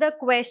 read the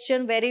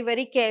question very,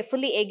 very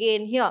carefully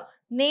again here.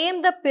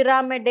 Name the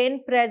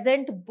pyrimidine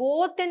present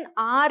both in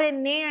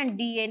RNA and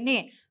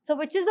DNA. So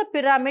which is the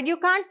pyramid? You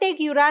can't take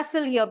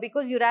uracil here,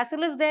 because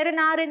uracil is there in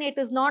RNA. It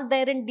is not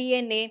there in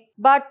DNA.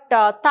 But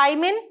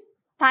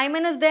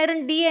thymine is there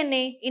in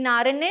DNA. In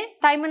RNA,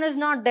 thymine is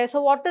not there.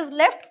 So what is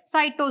left?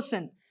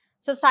 Cytosine.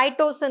 So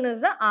cytosine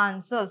is the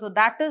answer. So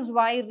that is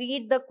why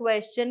read the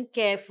question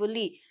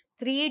carefully.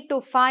 3 to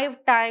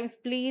 5 times,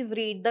 please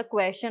read the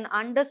question,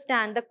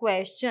 understand the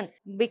question,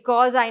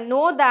 because I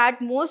know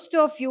that most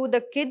of you,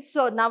 the kids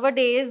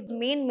nowadays, the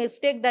main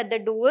mistake that they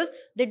do is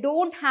they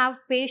don't have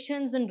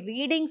patience in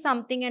reading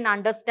something and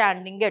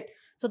understanding it.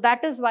 So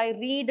that is why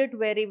read it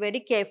very, very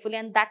carefully,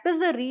 and that is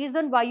the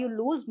reason why you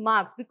lose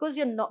marks, because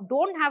you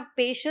don't have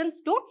patience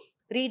to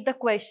read the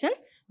questions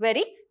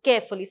very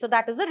carefully. So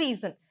that is the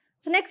reason.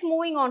 So next,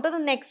 moving on to the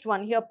next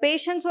one here.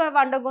 Patients who have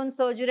undergone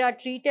surgery are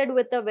treated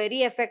with a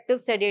very effective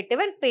sedative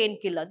and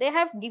painkiller. They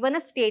have given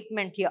a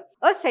statement here.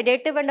 A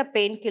sedative and a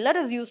painkiller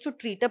is used to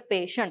treat a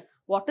patient.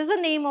 What is the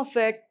name of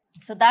it?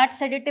 So that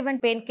sedative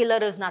and painkiller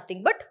is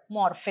nothing but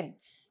morphine.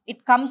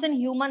 It comes in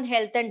human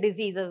health and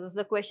diseases. This is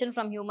the question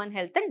from human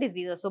health and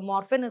diseases. So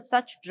morphine is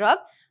such drug.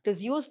 It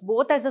is used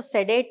both as a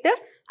sedative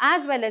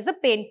as well as a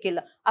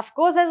painkiller. Of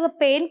course, as a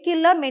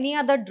painkiller, many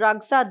other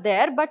drugs are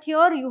there, but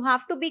here you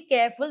have to be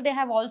careful. They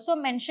have also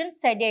mentioned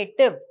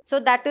sedative. So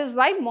that is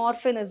why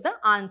morphine is the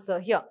answer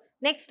here.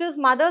 Next is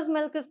mother's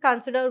milk is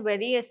considered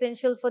very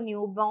essential for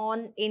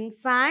newborn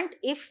infant.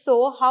 If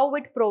so, how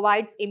it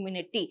provides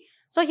immunity?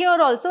 So here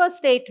also a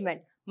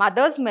statement.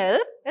 Mother's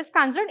milk is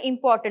considered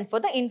important for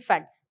the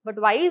infant. But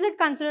why is it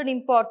considered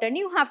important?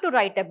 You have to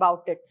write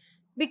about it.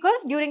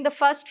 Because during the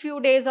first few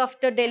days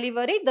after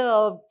delivery,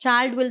 the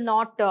child will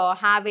not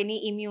have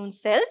any immune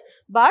cells,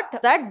 but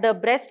that the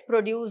breast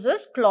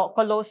produces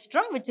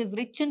colostrum, which is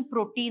rich in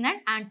protein and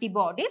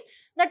antibodies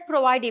that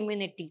provide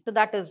immunity. So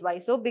that is why.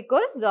 So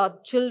because the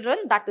children,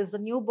 that is the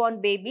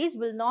newborn babies,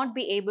 will not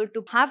be able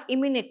to have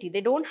immunity.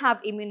 They don't have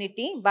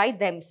immunity by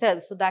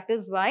themselves. So that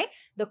is why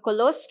the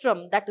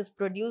colostrum that is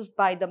produced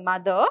by the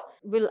mother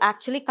will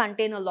actually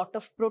contain a lot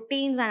of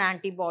proteins and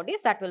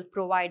antibodies that will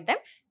provide them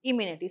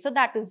immunity. So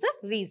that is the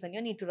reason.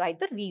 You need to write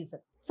the reason.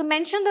 So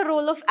mention the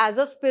role of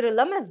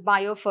azospirillum as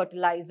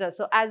biofertilizer.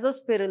 So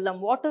azospirillum,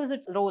 what is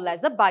its role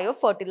as a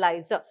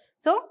biofertilizer?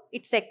 So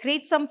it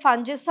secretes some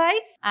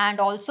fungicides and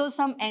also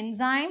some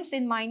enzymes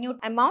in minute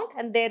amount,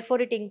 and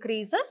therefore it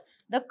increases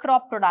the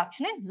crop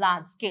production in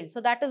large scale. So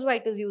that is why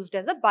it is used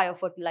as a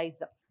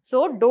biofertilizer.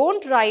 So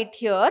don't write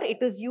here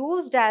it is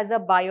used as a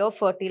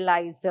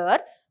biofertilizer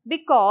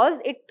because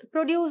it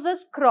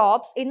produces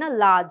crops in a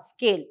large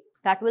scale.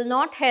 That will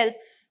not help.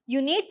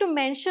 You need to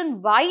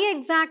mention why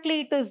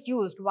exactly it is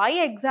used. Why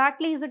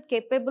exactly is it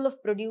capable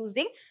of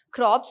producing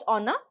crops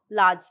on a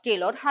large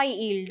scale or high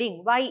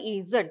yielding? Why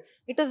is it?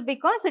 It is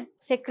because it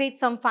secretes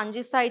some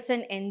fungicides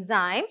and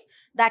enzymes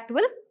that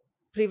will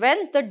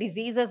prevent the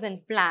diseases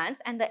in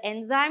plants, and the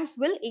enzymes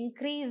will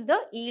increase the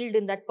yield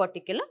in that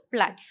particular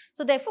plant.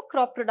 So therefore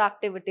crop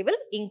productivity will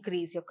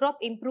increase. Your crop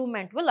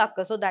improvement will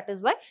occur. So that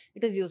is why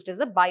it is used as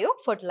a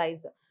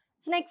biofertilizer.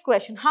 So next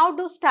question, how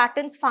do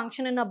statins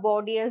function in a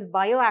body as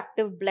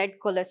bioactive blood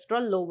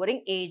cholesterol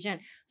lowering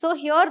agent? So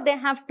here they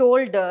have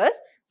told us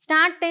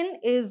statin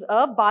is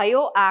a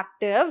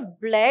bioactive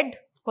blood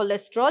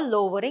cholesterol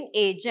lowering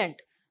agent.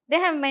 They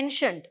have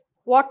mentioned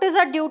what is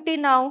our duty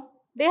now?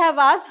 They have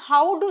asked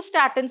how do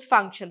statins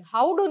function?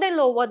 How do they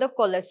lower the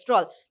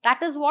cholesterol?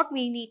 That is what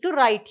we need to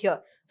write here.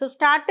 So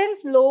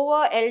statins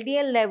lower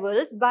LDL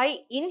levels by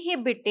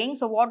inhibiting.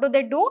 So what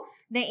do?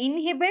 They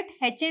inhibit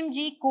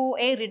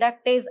HMG-CoA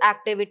reductase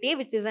activity,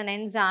 which is an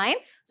enzyme.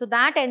 So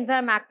that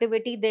enzyme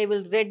activity they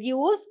will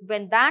reduce.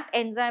 When that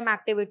enzyme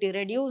activity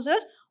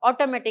reduces,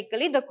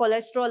 automatically the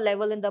cholesterol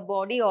level in the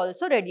body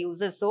also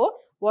reduces. So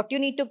what you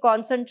need to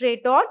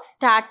concentrate on,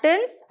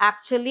 statins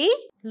actually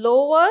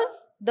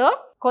lowers the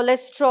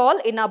cholesterol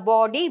in a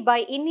body by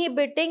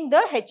inhibiting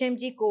the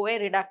HMG-CoA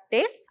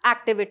reductase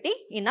activity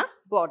in a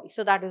body.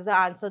 So that is the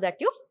answer that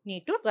you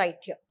need to write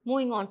here.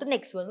 Moving on to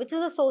next one, which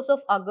is a source of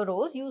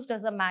agarose used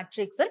as a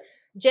matrix in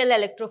gel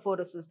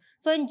electrophoresis.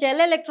 So in gel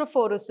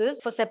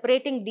electrophoresis, for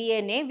separating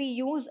DNA, we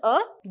use a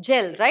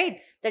gel, right?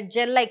 That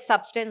gel-like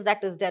substance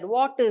that is there.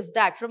 What is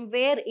that? From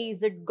where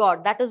is it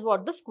got? That is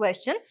what this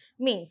question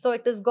means. So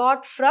it is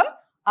got from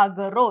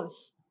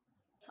agarose.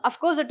 Of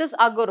course, it is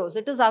agarose.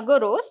 It is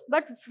agarose,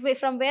 but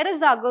from where is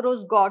the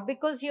agarose got?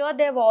 Because here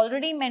they have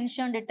already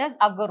mentioned it as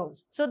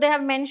agarose. So they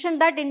have mentioned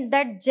that in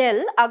that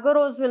gel,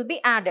 agarose will be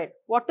added.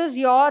 What is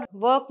your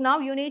work now?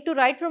 You need to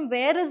write from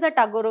where is that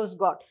agarose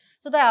got.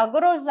 So the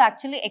agarose is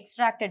actually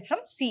extracted from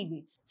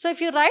seaweeds. So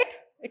if you write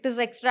it is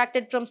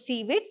extracted from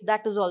seaweeds,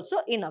 that is also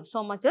enough.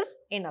 So much is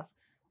enough.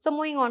 So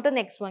moving on to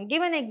next one.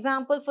 Give an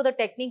example for the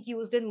technique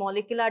used in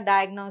molecular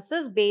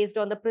diagnosis based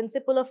on the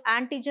principle of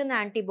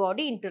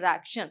antigen-antibody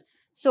interaction.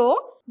 So,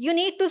 you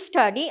need to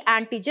study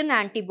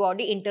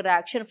antigen-antibody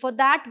interaction. For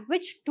that,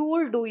 which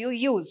tool do you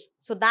use?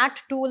 So,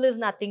 that tool is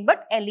nothing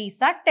but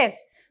ELISA test.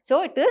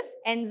 So, it is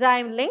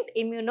enzyme-linked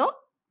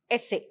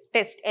immunoassay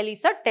test,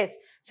 ELISA test.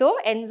 So,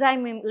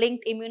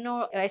 enzyme-linked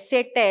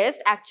immunoassay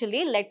test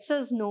actually lets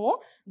us know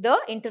the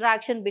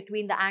interaction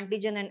between the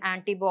antigen and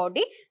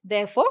antibody.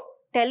 Therefore,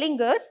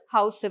 telling us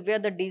how severe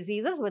the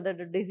disease is, whether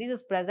the disease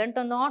is present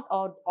or not,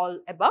 or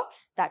all about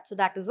that. So,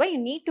 that is why you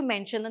need to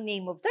mention the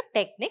name of the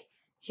technique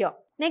here.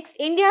 Next,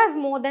 India has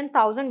more than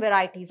 1,000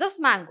 varieties of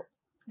mango.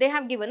 They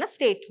have given a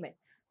statement.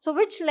 So,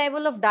 which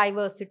level of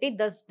diversity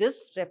does this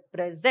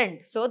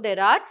represent? So,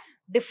 there are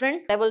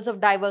different levels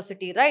of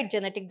diversity, right?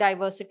 Genetic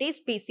diversity,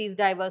 species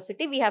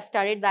diversity. We have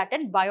studied that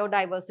in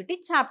biodiversity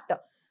chapter.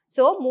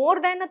 So,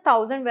 more than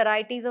 1,000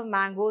 varieties of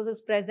mangoes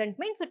is present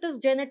means it is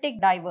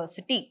genetic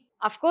diversity.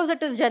 Of course,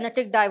 it is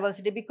genetic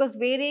diversity because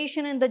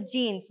variation in the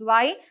genes.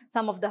 Why?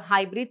 Some of the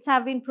hybrids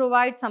have been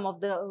provided, some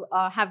of the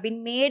have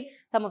been made,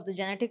 some of the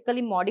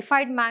genetically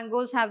modified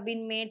mangoes have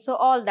been made. So,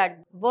 all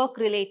that work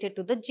related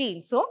to the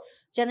gene. So,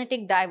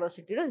 genetic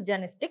diversity is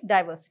genetic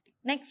diversity.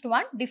 Next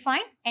one,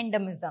 define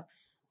endemism.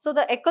 So,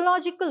 the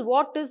ecological,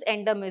 what is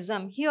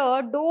endemism?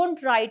 Here,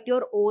 don't write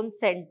your own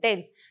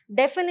sentence.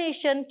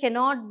 Definition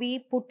cannot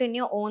be put in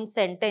your own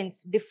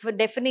sentence.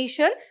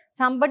 Definition,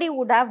 somebody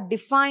would have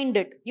defined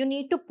it. You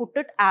need to put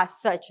it as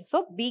such.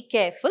 So, be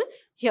careful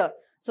here.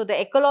 So,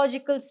 the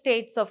ecological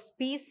states of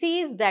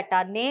species that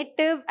are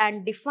native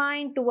and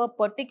defined to a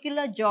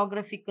particular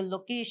geographical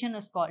location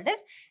is called as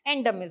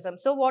endemism.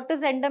 So, what is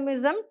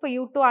endemism? For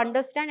you to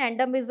understand,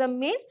 endemism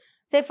means,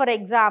 say for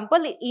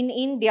example, in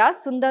India,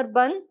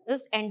 Sundarban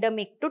is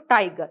endemic to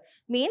tiger.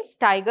 Means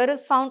tiger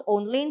is found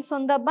only in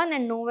Sundarban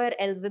and nowhere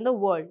else in the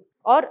world,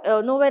 or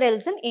nowhere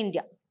else in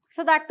India.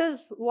 So, that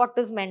is what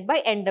is meant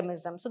by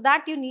endemism. So,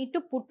 that you need to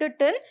put it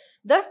in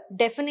the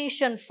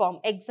definition form.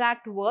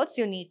 Exact words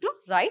you need to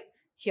write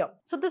here.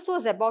 So, this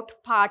was about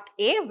part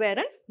A,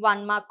 wherein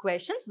 1 mark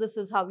questions. This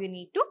is how you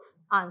need to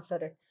answer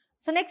it.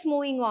 So, next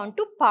moving on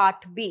to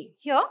part B.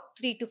 Here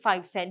 3 to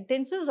 5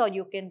 sentences, or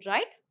you can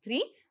write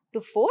 3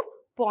 to 4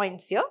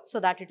 points here, so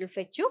that it will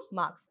fetch you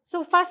marks.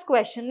 So, first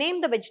question, name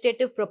the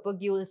vegetative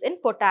propagules in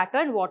potato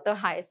and water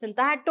hyacinth.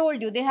 I had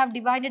told you they have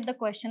divided the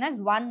question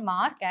as 1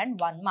 mark and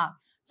 1 mark.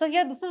 So,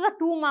 here this is a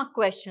 2 mark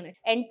question.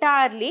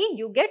 Entirely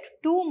you get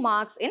 2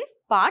 marks in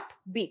part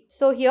B.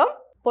 So, here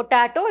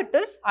potato, it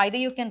is either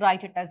you can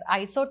write it as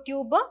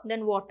isotuber,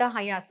 then water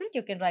hyacinth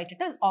you can write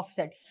it as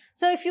offset.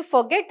 So, if you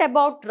forget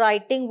about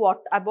writing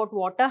about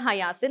water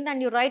hyacinth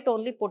and you write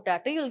only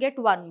potato, you will get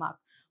 1 mark.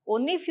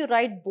 Only if you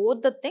write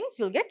both the things,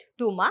 you will get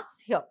 2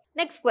 marks here.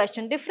 Next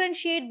question,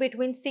 differentiate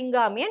between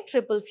Syngami and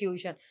triple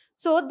fusion.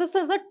 So, this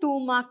is a 2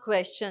 mark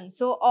question.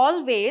 So,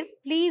 always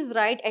please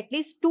write at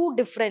least 2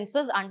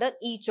 differences under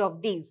each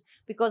of these,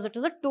 because it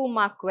is a 2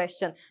 mark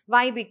question.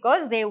 Why?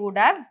 Because they would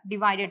have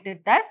divided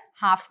it as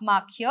half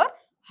mark here,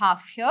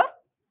 half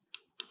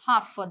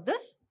for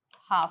this,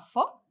 half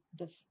for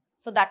this.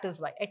 So, that is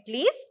why at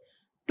least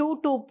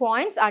 2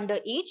 points under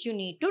each you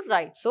need to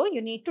write. So,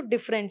 you need to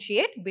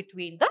differentiate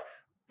between the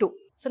 2.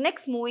 So,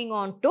 next moving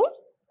on to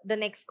the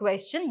next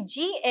question,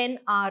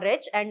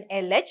 GnRH and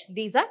LH,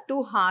 these are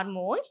 2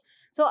 hormones.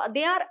 So,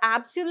 they are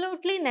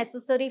absolutely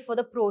necessary for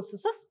the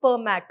process of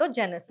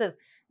spermatogenesis.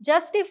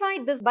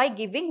 Justify this by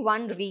giving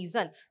one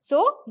reason.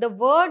 So, the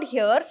word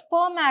here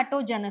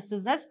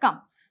spermatogenesis has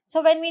come.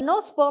 So, when we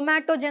know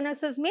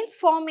spermatogenesis means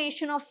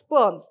formation of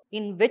sperms.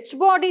 In which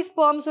body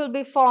sperms will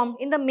be formed?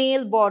 In the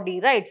male body,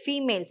 right?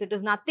 Females. It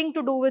is nothing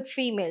to do with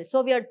females.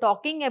 So, we are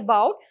talking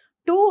about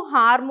 2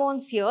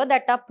 hormones here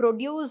that are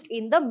produced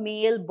in the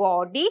male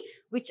body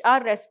which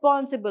are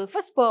responsible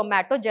for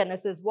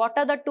spermatogenesis. What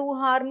are the 2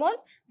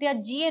 hormones? They are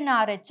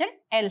GnRH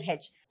and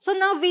LH. So,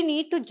 now we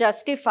need to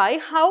justify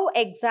how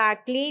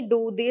exactly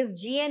do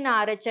these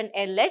GnRH and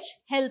LH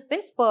help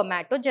in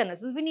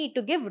spermatogenesis. We need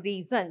to give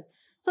reasons.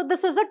 So,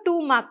 this is a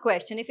 2 mark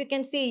question. If you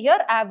can see here,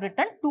 I have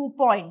written 2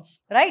 points,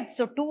 right?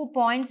 So, 2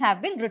 points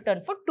have been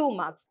written for 2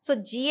 marks. So,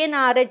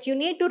 GnRH, you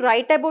need to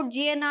write about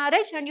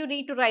GnRH and you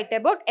need to write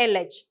about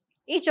LH.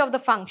 Each of the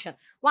function.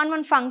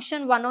 One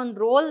function, one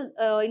role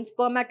in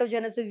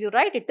spermatogenesis you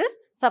write, it is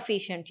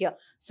sufficient here.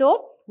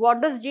 So,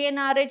 what does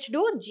GnRH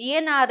do?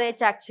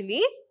 GnRH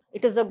actually,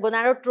 it is a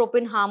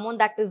gonadotropin hormone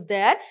that is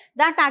there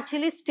that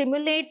actually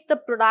stimulates the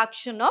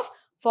production of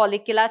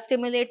follicular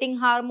stimulating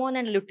hormone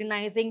and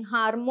luteinizing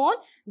hormone,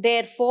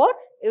 therefore,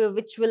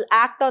 which will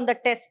act on the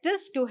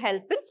testes to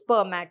help in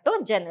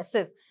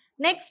spermatogenesis.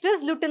 Next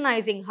is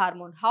luteinizing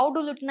hormone. How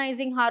do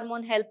luteinizing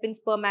hormone help in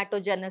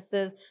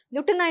spermatogenesis?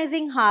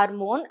 Luteinizing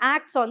hormone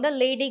acts on the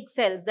Leydig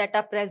cells that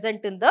are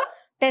present in the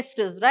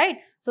testes, right?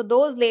 So,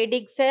 those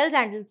Leydig cells,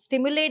 and will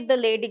stimulate the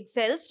Leydig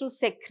cells to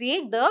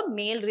secrete the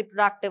male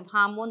reproductive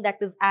hormone, that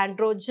is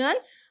androgen,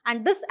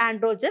 and this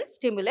androgen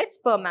stimulates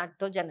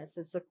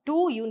spermatogenesis. So,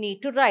 2 you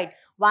need to write,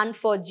 1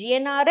 for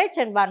GnRH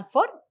and 1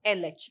 for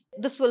LH.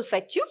 This will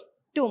fetch you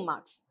 2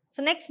 marks.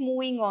 So, next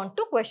moving on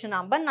to question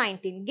number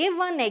 19. Give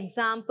an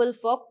example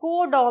for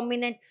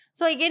codominant.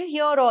 So, again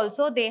here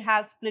also they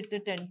have split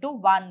it into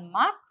 1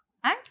 mark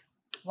and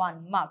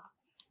 1 mark.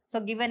 So,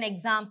 give an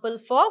example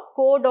for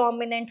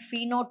codominant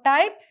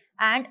phenotype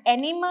and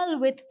animal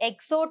with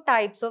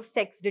exotypes of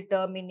sex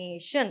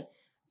determination.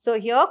 So,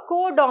 here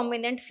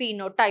codominant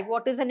phenotype.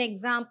 What is an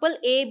example?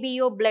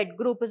 ABO blood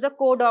group is a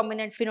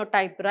codominant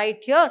phenotype right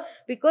here,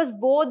 because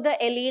both the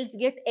alleles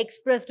get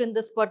expressed in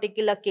this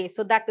particular case.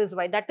 So, that is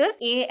why that is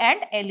A and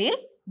allele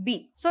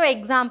B. So,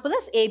 example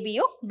is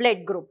ABO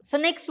blood group. So,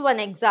 next one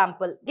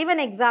example. Give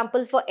an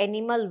example for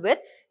animal with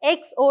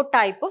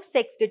exotype of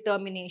sex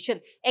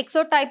determination.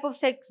 Exotype of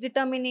sex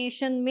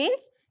determination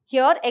means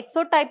here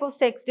exotype of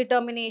sex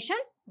determination,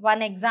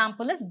 One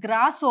example is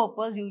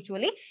grasshoppers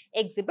usually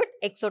exhibit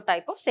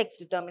exotype of sex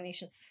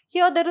determination.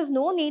 Here there is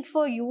no need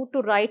for you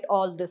to write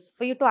all this.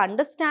 For you to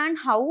understand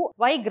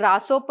why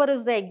grasshopper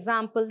is the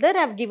example there,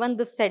 I have given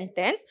this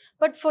sentence.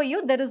 But for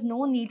you, there is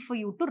no need for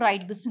you to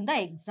write this in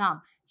the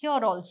exam. Here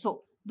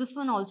also, this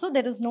one also,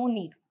 there is no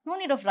need. No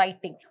need of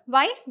writing.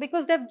 Why?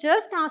 Because they've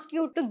just asked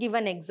you to give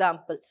an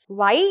example.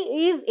 Why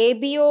is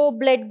ABO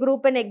blood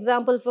group an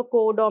example for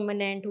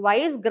codominant? Why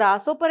is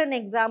grasshopper an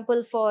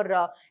example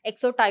for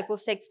exotype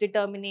of sex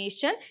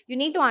determination? You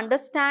need to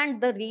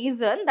understand the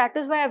reason. That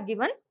is why I've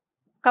given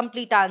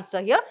complete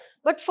answer here.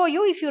 But for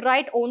you, if you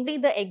write only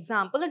the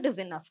example, it is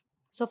enough.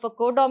 So for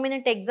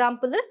codominant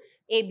example is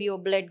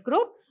ABO blood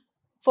group.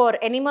 For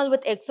animal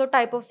with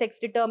exotype of sex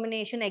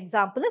determination,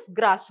 example is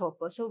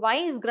grasshopper. So why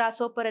is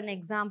grasshopper an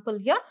example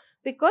here?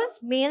 Because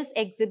males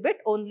exhibit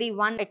only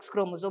one X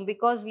chromosome,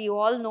 because we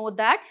all know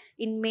that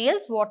in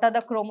males, what are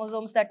the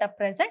chromosomes that are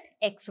present?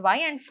 XY,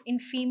 and in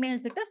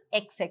females it is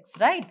XX,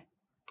 right?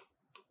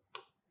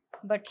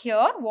 But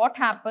here what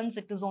happens,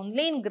 it is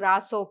only in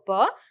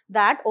grasshopper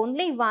that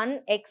only one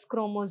X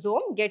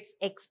chromosome gets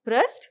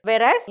expressed,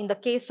 whereas in the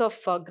case of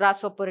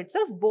grasshopper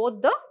itself,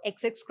 both the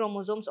XX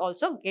chromosomes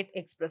also get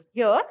expressed.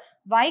 Here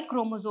Y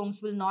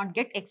chromosomes will not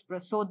get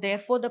expressed, so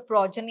therefore the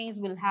progenies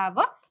will have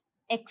a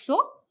exo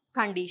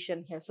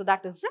condition here. So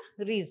that is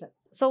the reason.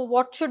 So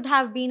what should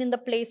have been in the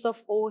place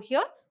of O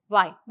here?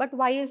 Y, but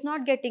Y is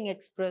not getting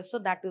expressed, so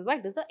that is why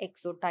it is the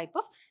exotype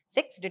of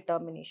sex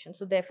determination.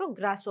 So therefore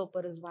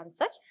grasshopper is one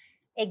such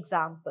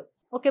example.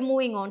 Okay,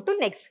 moving on to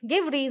next.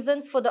 Give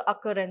reasons for the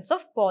occurrence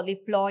of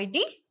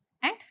polyploidy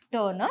and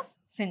Turner's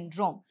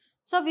syndrome.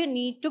 So we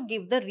need to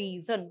give the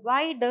reason.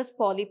 Why does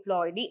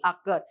polyploidy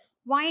occur?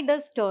 Why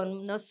does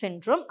Turner's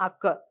syndrome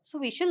occur? So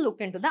we shall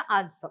look into the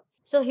answer.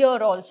 So here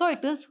also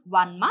it is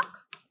 1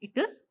 mark. It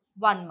is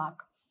 1 mark.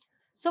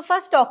 So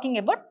first talking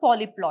about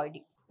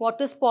polyploidy. What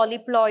is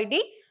polyploidy?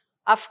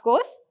 Of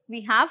course,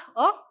 we have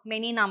a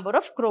many number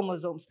of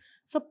chromosomes.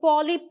 So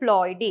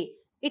polyploidy,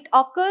 it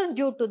occurs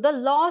due to the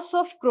loss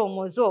of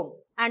chromosome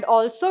and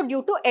also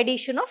due to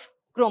addition of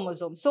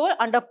chromosome. So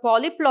under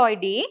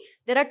polyploidy,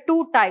 there are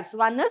two types.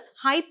 One is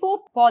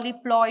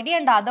hypopolyploidy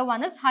and other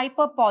one is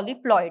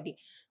hyperpolyploidy.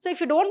 So if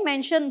you don't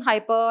mention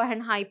hyper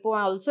and hypo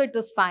also, it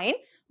is fine.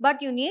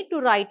 But you need to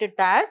write it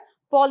as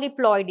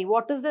polyploidy.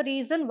 What is the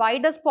reason? Why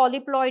does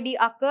polyploidy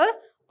occur?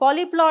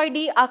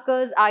 Polyploidy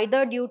occurs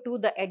either due to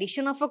the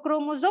addition of a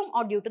chromosome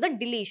or due to the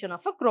deletion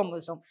of a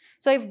chromosome.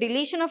 So if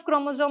deletion of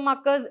chromosome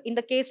occurs in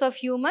the case of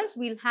humans,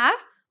 we'll have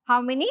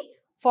how many?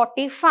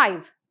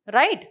 45,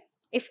 right?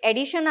 If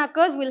addition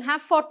occurs, we'll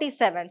have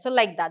 47. So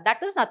like that.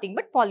 That is nothing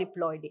but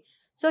polyploidy.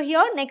 So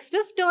here next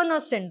is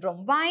Turner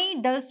syndrome. Why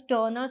does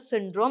Turner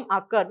syndrome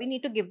occur? We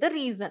need to give the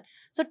reason.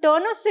 So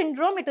Turner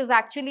syndrome, it is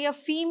actually a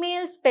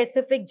female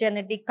specific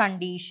genetic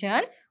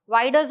condition.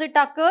 Why does it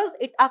occur?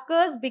 It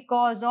occurs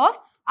because of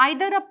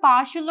either a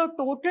partial or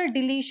total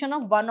deletion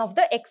of one of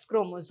the X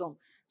chromosome.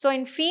 So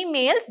in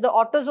females, the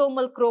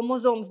autosomal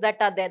chromosomes that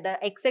are there, the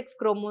XX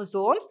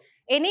chromosomes,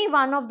 any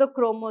one of the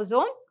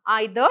chromosome,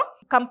 either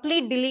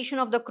complete deletion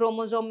of the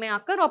chromosome may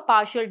occur or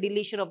partial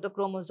deletion of the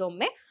chromosome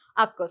may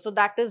occur. So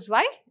that is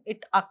why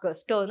it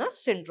occurs, Turner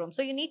syndrome.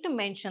 So you need to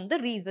mention the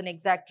reason,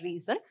 exact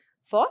reason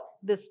for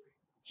this.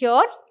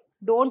 Here,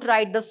 don't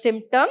write the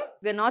symptom.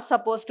 We are not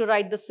supposed to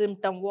write the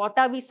symptom. What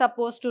are we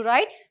supposed to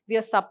write? We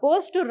are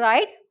supposed to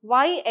write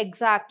why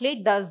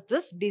exactly does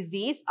this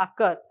disease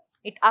occur.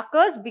 It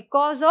occurs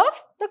because of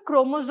the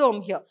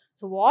chromosome here.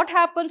 So what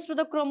happens to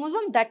the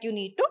chromosome? That you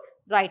need to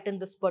write in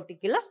this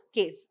particular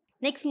case.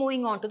 Next,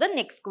 moving on to the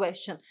next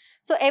question.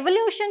 So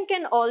evolution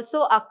can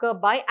also occur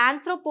by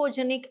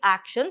anthropogenic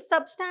action.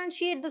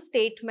 Substantiate the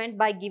statement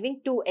by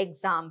giving two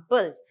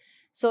examples.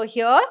 So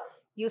here,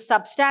 you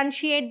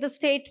substantiate the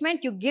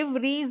statement, you give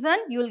reason,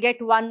 you will get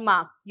 1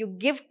 mark. You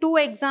give two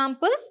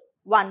examples,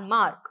 1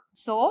 mark.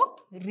 So,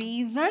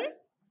 reason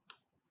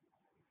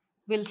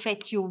will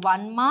fetch you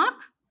 1 mark.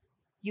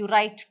 You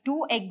write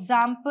two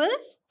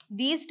examples.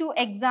 These two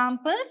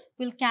examples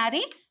will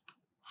carry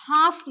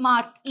half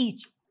mark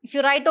each. If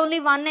you write only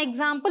one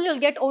example, you will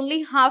get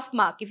only half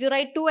mark. If you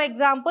write two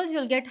examples, you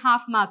will get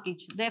half mark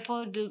each.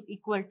 Therefore, it will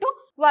equal to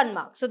 1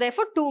 mark. So,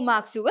 therefore, 2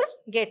 marks you will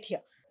get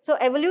here. So,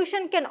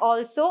 evolution can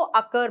also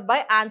occur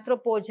by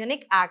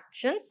anthropogenic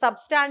action.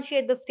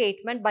 Substantiate the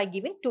statement by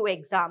giving two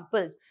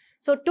examples.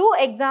 So, two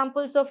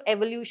examples of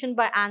evolution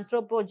by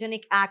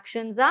anthropogenic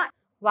actions are,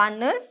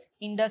 one is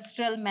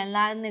industrial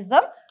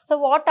melanism. So,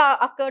 what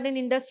occurred in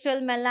industrial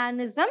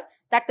melanism?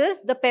 That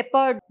is the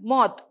peppered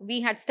moth.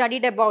 We had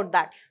studied about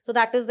that. So,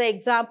 that is the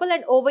example,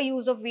 and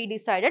overuse of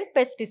weedicide and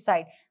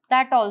pesticide.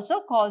 That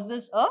also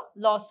causes a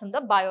loss in the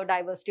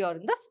biodiversity or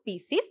in the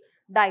species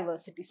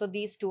diversity. So,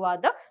 these two are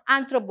the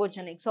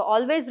anthropogenic. So,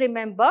 always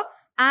remember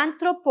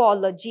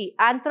anthropology.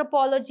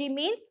 Anthropology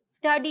means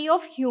study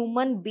of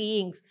human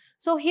beings.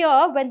 So,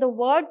 here when the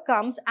word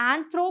comes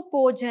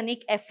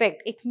anthropogenic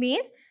effect, it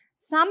means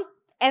some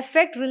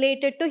effect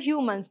related to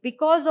humans.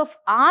 Because of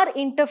our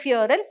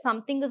interference,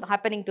 something is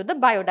happening to the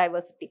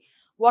biodiversity.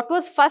 What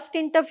was first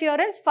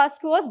interference?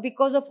 First was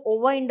because of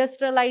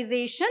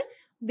over-industrialization,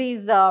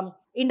 these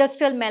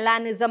industrial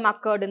melanism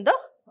occurred in the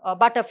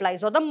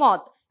butterflies or the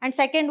moth. And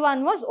second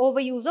one was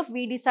overuse of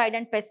weedicide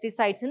and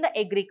pesticides in the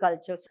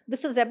agriculture.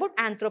 This is about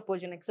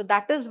anthropogenic. So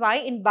that is why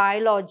in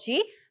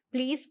biology,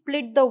 please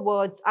split the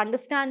words,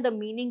 understand the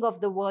meaning of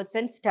the words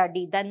and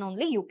study. Then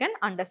only you can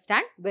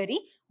understand very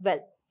well.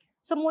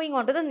 So moving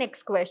on to the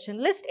next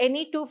question. List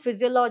any two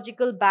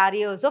physiological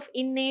barriers of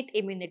innate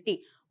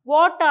immunity.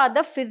 What are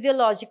the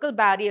physiological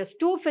barriers?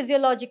 Two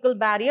physiological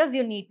barriers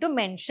you need to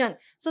mention.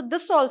 So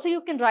this also you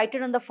can write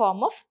it in the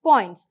form of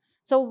points.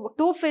 So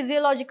two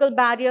physiological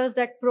barriers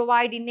that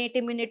provide innate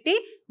immunity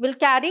will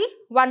carry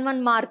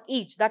 1 mark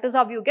each. That is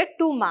how you get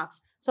 2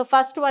 marks. So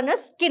first one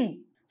is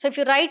skin. So if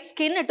you write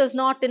skin, it is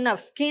not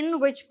enough.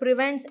 Skin which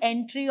prevents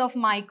entry of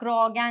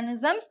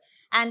microorganisms.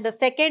 And the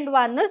second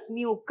one is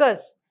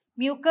mucus.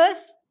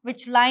 Mucus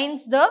which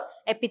lines the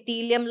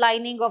epithelium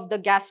lining of the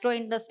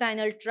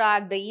gastrointestinal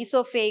tract, the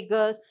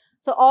esophagus.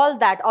 So all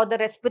that, or the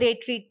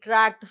respiratory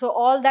tract, so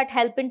all that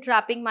help in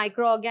trapping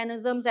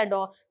microorganisms and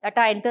all that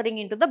are entering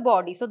into the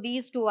body. So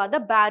these two are the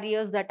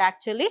barriers that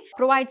actually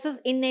provides us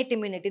innate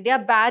immunity. They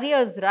are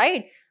barriers,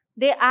 right?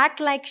 They act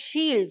like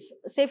shields.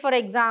 Say for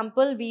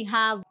example, we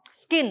have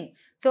skin.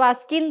 So our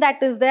skin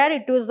that is there,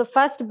 it is the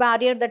first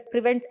barrier that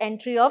prevents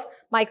entry of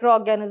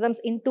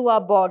microorganisms into our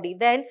body.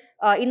 Then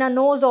in our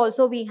nose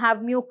also we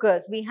have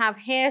mucus, we have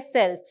hair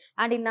cells,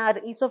 and in our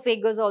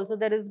esophagus also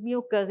there is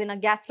mucus. In our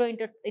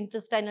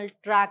gastrointestinal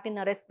tract, in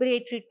our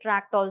respiratory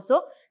tract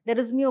also there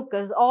is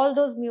mucus. All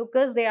those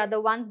mucus, they are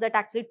the ones that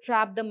actually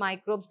trap the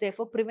microbes,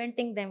 therefore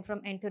preventing them from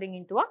entering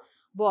into our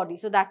body.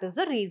 So that is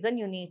the reason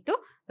you need to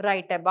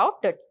write about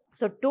it.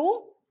 So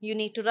two, you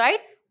need to write,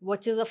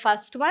 which is the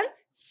first one?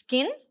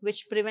 Skin,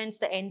 which prevents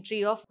the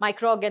entry of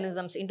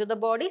microorganisms into the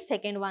body.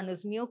 Second one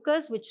is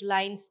mucus, which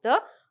lines the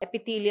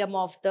epithelium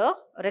of the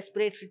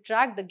respiratory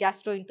tract, the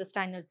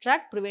gastrointestinal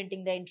tract,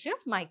 preventing the entry of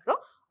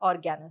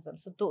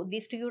microorganisms. So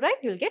these two you write,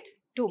 you'll get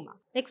 2 marks.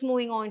 Next,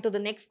 moving on to the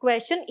next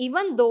question.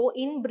 Even though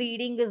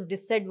inbreeding is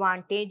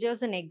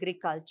disadvantageous in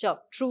agriculture.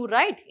 True,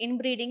 right?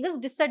 Inbreeding is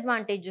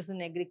disadvantageous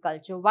in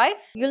agriculture. Why?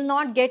 You'll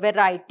not get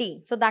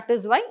variety. So that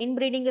is why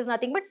inbreeding is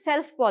nothing but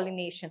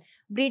self-pollination.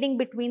 Breeding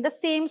between the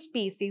same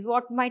species.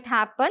 What might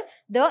happen?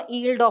 The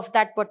yield of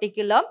that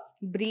particular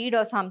breed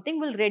or something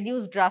will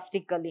reduce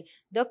drastically.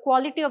 The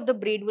quality of the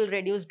breed will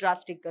reduce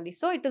drastically.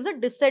 So it is a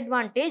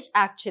disadvantage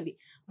actually.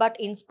 But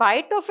in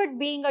spite of it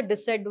being a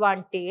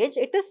disadvantage,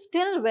 it is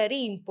still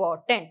very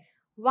important.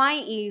 Why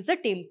is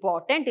it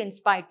important in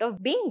spite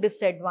of being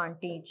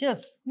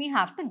disadvantageous? We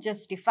have to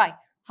justify.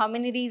 How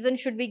many reasons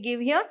should we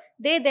give here?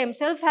 They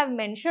themselves have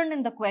mentioned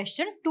in the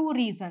question 2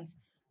 reasons.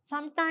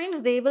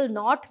 Sometimes they will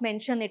not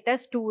mention it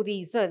as 2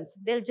 reasons.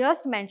 They'll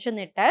just mention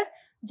it as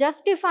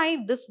justify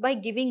this by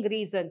giving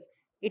reasons.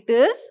 It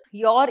is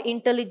your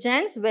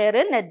intelligence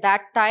wherein at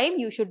that time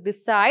you should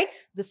decide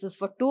this is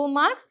for 2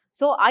 marks.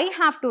 So I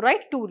have to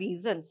write 2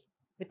 reasons.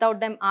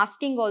 Without them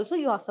asking also,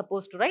 you are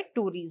supposed to write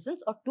 2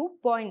 reasons or 2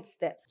 points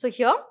there. So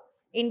here,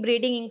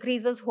 inbreeding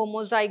increases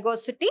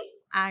homozygosity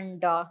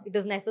and it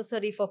is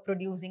necessary for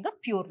producing a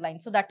pure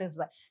line. So that is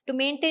why. To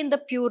maintain the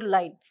pure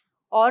line,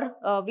 or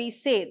we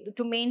say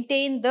to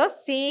maintain the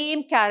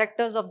same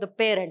characters of the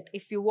parent,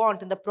 if you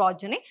want, in the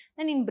progeny,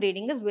 then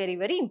inbreeding is very,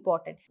 very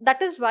important.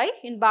 That is why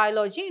in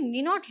biology, you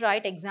need not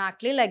write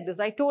exactly like this.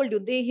 I told you,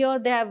 they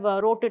have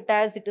wrote it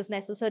as it is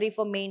necessary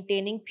for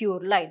maintaining pure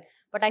line.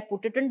 But I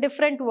put it in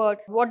different word.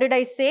 What did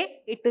I say?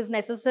 It is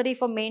necessary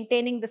for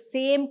maintaining the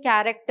same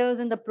characters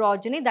in the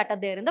progeny that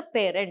are there in the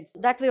parents.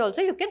 That way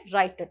also you can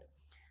write it.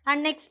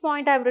 And next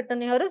point I have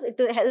written here is it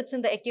helps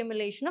in the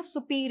accumulation of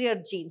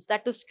superior genes.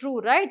 That is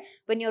true, right?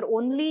 When you are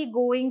only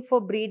going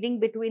for breeding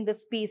between the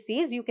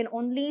species, you can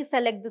only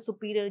select the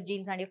superior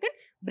genes and you can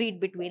breed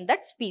between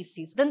that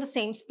species, then the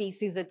same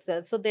species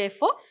itself. So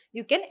therefore,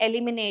 you can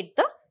eliminate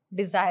the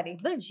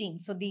desirable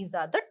genes. So these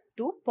are the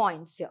 2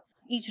 points here.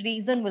 Each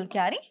reason will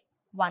carry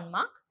 1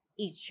 mark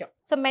each here.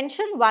 So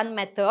mention one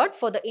method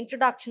for the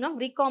introduction of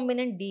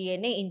recombinant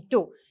DNA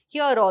into.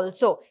 Here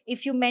also,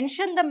 if you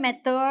mention the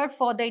method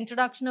for the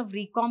introduction of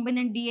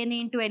recombinant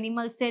DNA into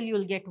animal cell, you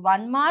will get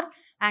 1 mark.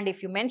 And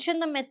if you mention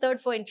the method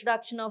for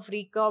introduction of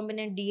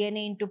recombinant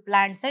DNA into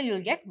plant cell, you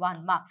will get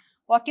 1 mark.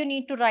 What you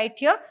need to write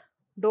here?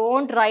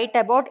 Don't write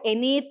about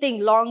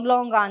anything,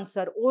 long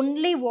answer.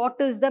 Only what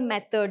is the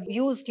method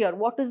used here,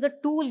 what is the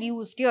tool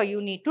used here,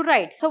 you need to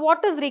write. So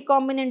what is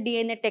recombinant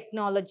DNA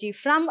technology?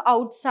 From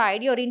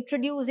outside, you're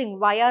introducing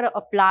via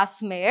a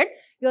plasmid,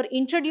 you're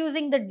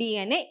introducing the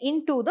DNA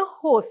into the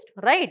host,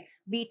 right?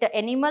 Be it an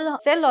animal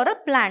cell or a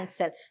plant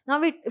cell.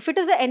 Now, if it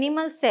is an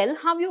animal cell,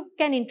 how you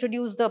can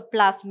introduce the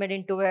plasmid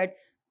into it?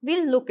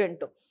 We'll look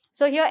into.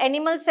 So here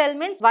animal cell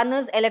means one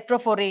is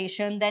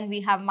electroporation, then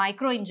we have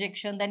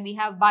microinjection, then we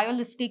have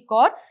biolistic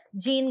or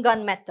gene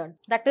gun method.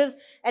 That is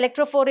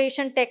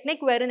electroporation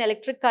technique wherein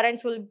electric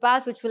currents will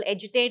pass which will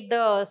agitate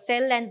the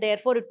cell and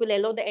therefore it will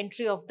allow the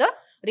entry of the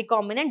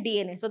recombinant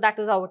DNA. So that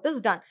is how it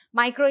is done.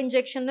 Micro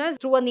injection is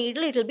through a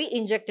needle, it will be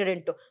injected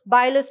into.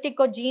 Ballistic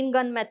or gene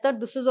gun method,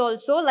 this is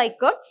also like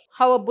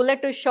how a bullet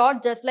is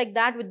shot, just like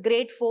that with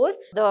great force.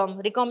 The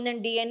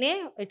recombinant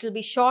DNA, it will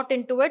be shot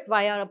into it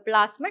via a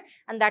plasmid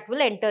and that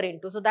will enter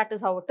into. So that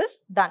is how it is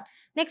done.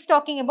 Next,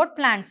 talking about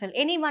plant cell.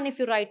 Anyone if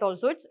you write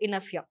also, it's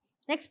enough here.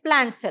 Next,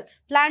 plant cell.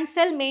 Plant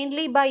cell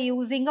mainly by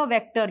using a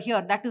vector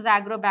here, that is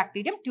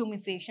Agrobacterium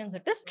tumefaciens,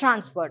 it is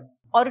transferred,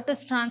 or it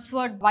is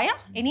transferred via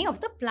any of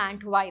the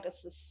plant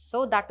viruses.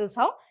 So that is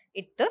how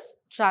it is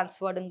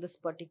transferred in this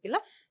particular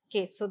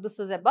case. So this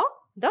is about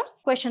the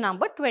question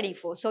number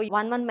 24. So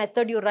one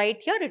method you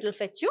write here, it will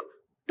fetch you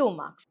 2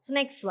 marks. So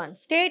next one,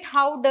 state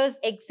how does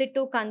ex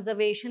situ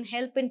conservation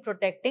help in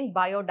protecting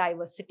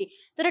biodiversity.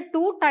 There are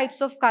 2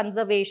 types of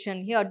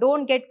conservation here.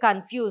 Don't get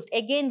confused.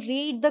 Again,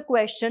 read the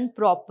question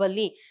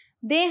properly.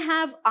 They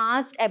have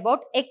asked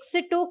about ex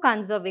situ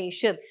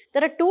conservation.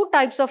 There are 2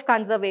 types of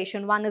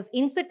conservation. One is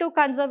in situ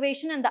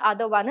conservation and the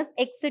other one is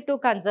ex situ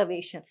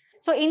conservation.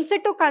 So in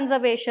situ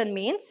conservation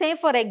means, say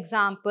for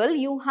example,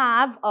 you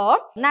have a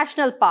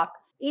national park.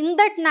 In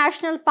that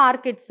national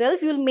park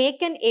itself, you will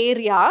make an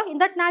area, in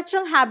that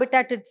natural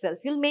habitat itself,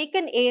 you will make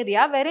an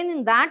area wherein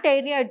in that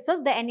area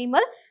itself, the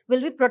animal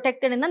will be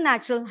protected in the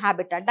natural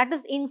habitat. That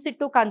is in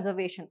situ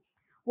conservation.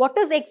 What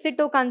is ex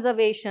situ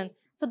conservation?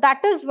 So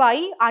that is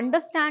why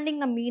understanding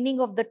the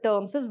meaning of the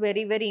terms is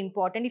very, very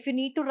important. If you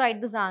need to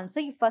write this answer,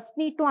 you first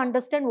need to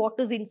understand what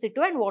is in situ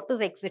and what is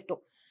ex situ.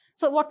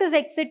 So what is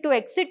ex situ?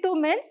 Ex situ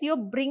means you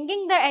are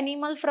bringing the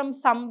animal from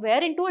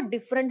somewhere into a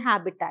different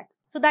habitat.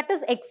 So that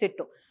is ex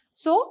situ.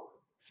 So,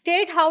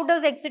 state how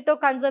does ex situ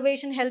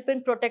conservation help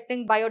in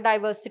protecting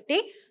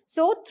biodiversity.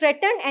 So,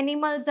 threatened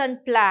animals and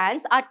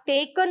plants are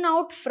taken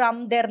out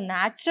from their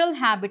natural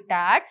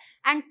habitat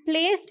and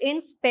placed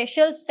in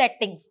special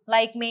settings,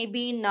 like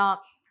maybe in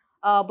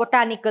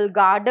botanical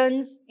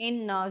gardens,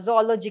 in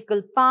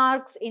zoological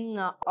parks, in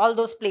all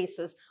those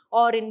places,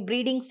 or in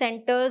breeding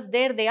centers.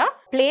 There they are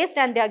placed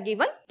and they are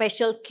given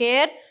special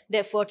care.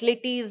 Their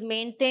fertility is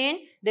maintained,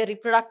 their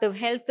reproductive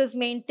health is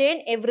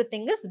maintained,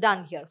 everything is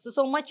done here.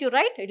 So much you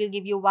write, it will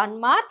give you 1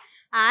 mark.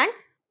 And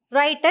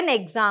write an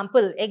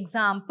example.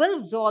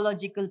 Example,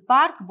 zoological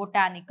park,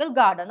 botanical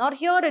garden, or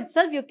here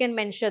itself you can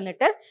mention it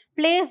as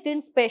placed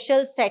in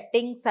special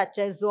settings such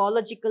as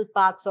zoological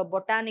parks or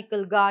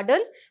botanical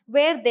gardens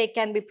where they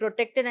can be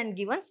protected and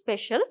given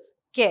special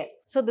care.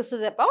 So this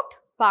is about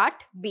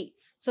part B.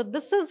 So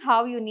this is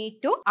how you need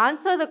to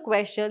answer the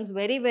questions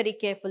very, very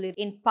carefully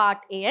in part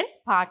A and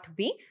part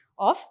B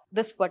of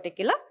this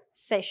particular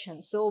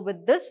session. So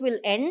with this, we'll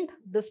end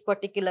this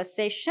particular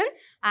session,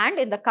 and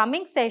in the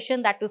coming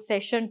session, that is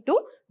session 2,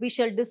 we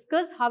shall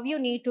discuss how you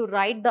need to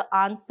write the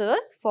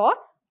answers for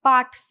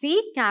part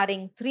C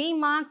carrying 3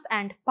 marks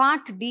and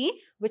part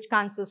D, which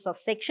consists of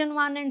section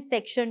 1 and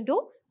section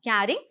 2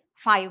 carrying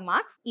 5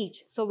 marks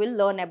each. So we'll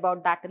learn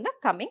about that in the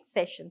coming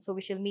session. So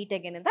we shall meet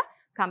again in the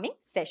coming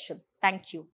session. Thank you.